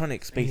 the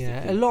electronics, basically.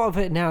 Yeah, a lot of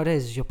it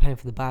nowadays is you're paying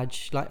for the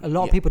badge. Like a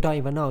lot of Yeah. people don't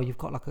even know you've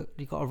got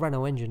a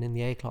Renault engine in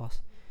the A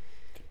class.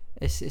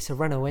 It's a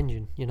Renault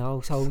engine, you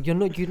know. So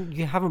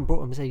you haven't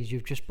brought a Mercedes.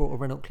 You've just brought a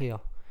Renault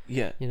Clio,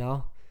 Yeah, you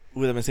know.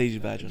 with a Mercedes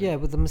badge on it. Yeah,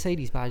 with the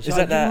Mercedes badge. Is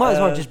Like, that you might as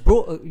well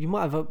that, you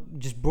might have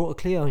just brought a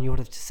Clio and you would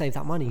have saved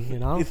that money, you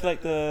know. It's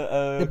like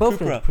the They're both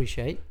going to Cupra.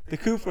 appreciate. The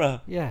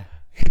Cupra. Yeah.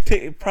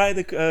 Pry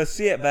the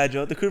Seat badge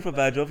off, the Cupra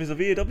badge off, is a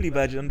VW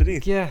badge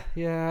underneath. Yeah.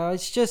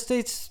 It's just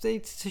it's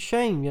a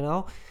shame, you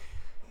know.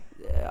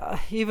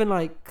 Even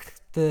like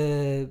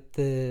the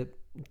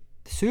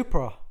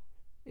Supra,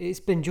 it's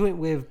been joint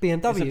with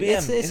BMW.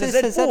 It's a BM. It's a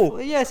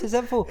Z4. Yeah, it's a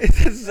Z4.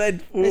 It's a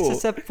Z4.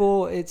 It's a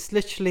Z4. It's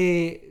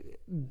literally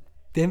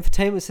the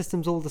infotainment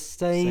system's all the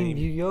same.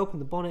 You open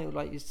the bonnet,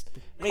 like it's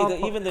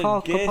Even the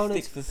car gear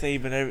components. sticks the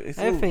same and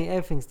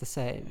Everything's the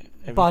same.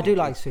 But I do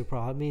like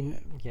Supra. I mean,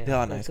 yeah, they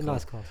are it's nice a cars.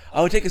 nice car.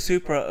 I would take a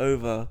Supra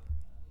over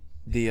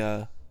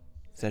the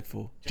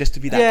Z4 just to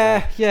be that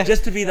guy. Yeah.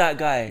 Just to be that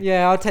guy.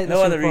 Yeah, I'll take the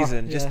No Supra. other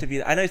reason. Yeah. Just to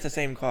be. I know it's the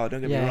same car. Don't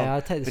get me wrong. Yeah,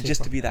 I'll take the but Supra.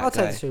 just to be that I'll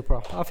guy. take the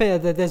Supra. I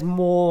think that there's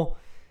more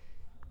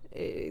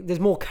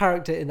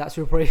character in that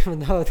Supra, even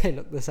though they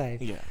look the same.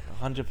 Yeah,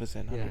 100%.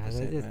 100%,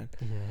 man.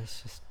 Yeah,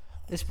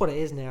 it's what it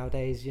is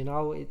nowadays. You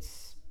know,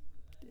 it's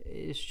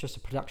just a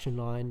production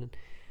line,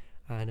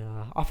 and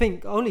I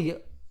think Lambo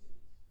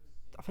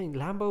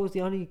is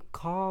the only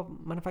car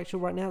manufacturer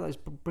right now that's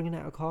bringing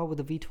out a car with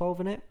a V12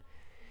 in it.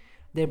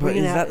 They're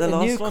bringing out that the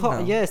a new last one car.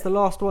 now? Yeah, it's the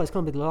last one. It's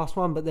going to be the last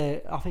one, but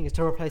I think it's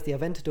to replace the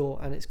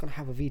Aventador, and it's going to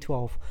have a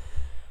V12.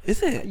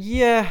 Is it?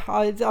 Yeah,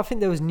 I think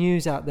there was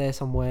news out there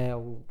somewhere.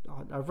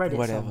 I read it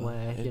Whatever.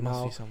 somewhere. It you must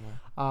know, be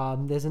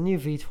somewhere. there's a new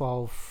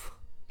V12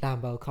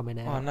 Lambo coming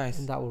out. Oh, nice.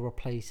 And that will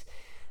replace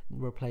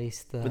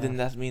the. But then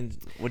that means,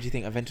 what do you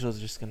think? Aventadors are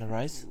just gonna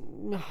rise?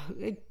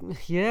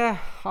 Yeah,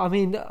 I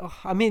mean,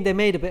 they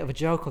made a bit of a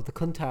joke of the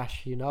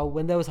Countach, you know,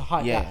 when there was a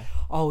hype Yeah. that,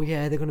 oh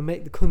yeah, they're gonna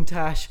make the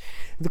Countach.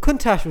 The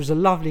Countach was a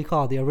lovely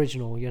car, the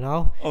original, you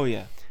know. Oh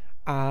yeah.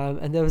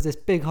 And there was this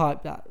big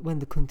hype that when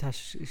the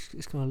Countach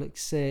is gonna look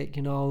sick,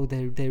 you know,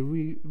 they're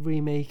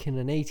remaking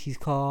an 80s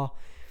car.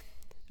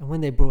 And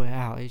when they brought it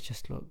out, it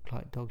just looked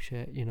like dog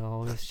shit, you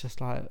know. It's just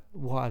like,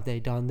 what have they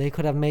done? They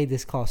could have made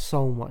this car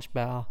so much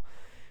better,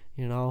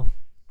 you know.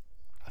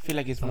 I feel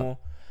like it's more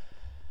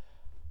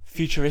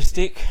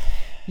futuristic.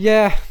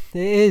 Yeah,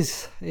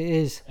 it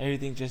is.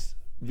 Everything just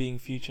being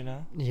future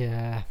now.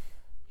 Yeah.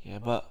 Yeah,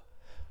 but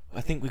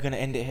I think we're gonna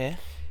end it here.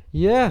 And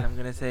Yeah. I'm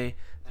gonna say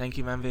thank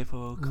you, Manve,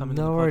 for coming.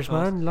 No on the worries,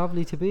 podcast. man.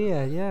 Lovely to be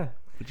here. Yeah.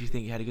 What do you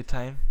think? You had a good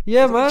time?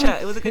 Yeah, It was a man. good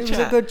chat. It was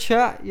a good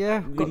chat. Yeah.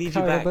 We Got need you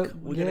carried back. about-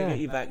 We're gonna get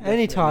you back.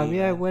 Anytime. definitely,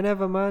 Yeah. man.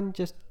 Whenever, man.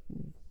 Just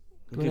We'll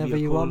give whenever a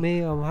you call. want me,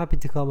 I'm happy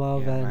to come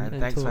over Yeah, and, man.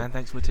 and Thanks, talk. man.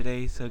 Thanks for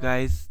today. So,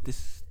 guys, this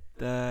is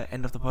the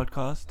end of the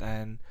podcast,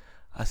 and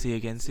I'll see you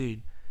again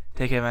soon.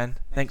 Take care, man.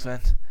 Thanks, man.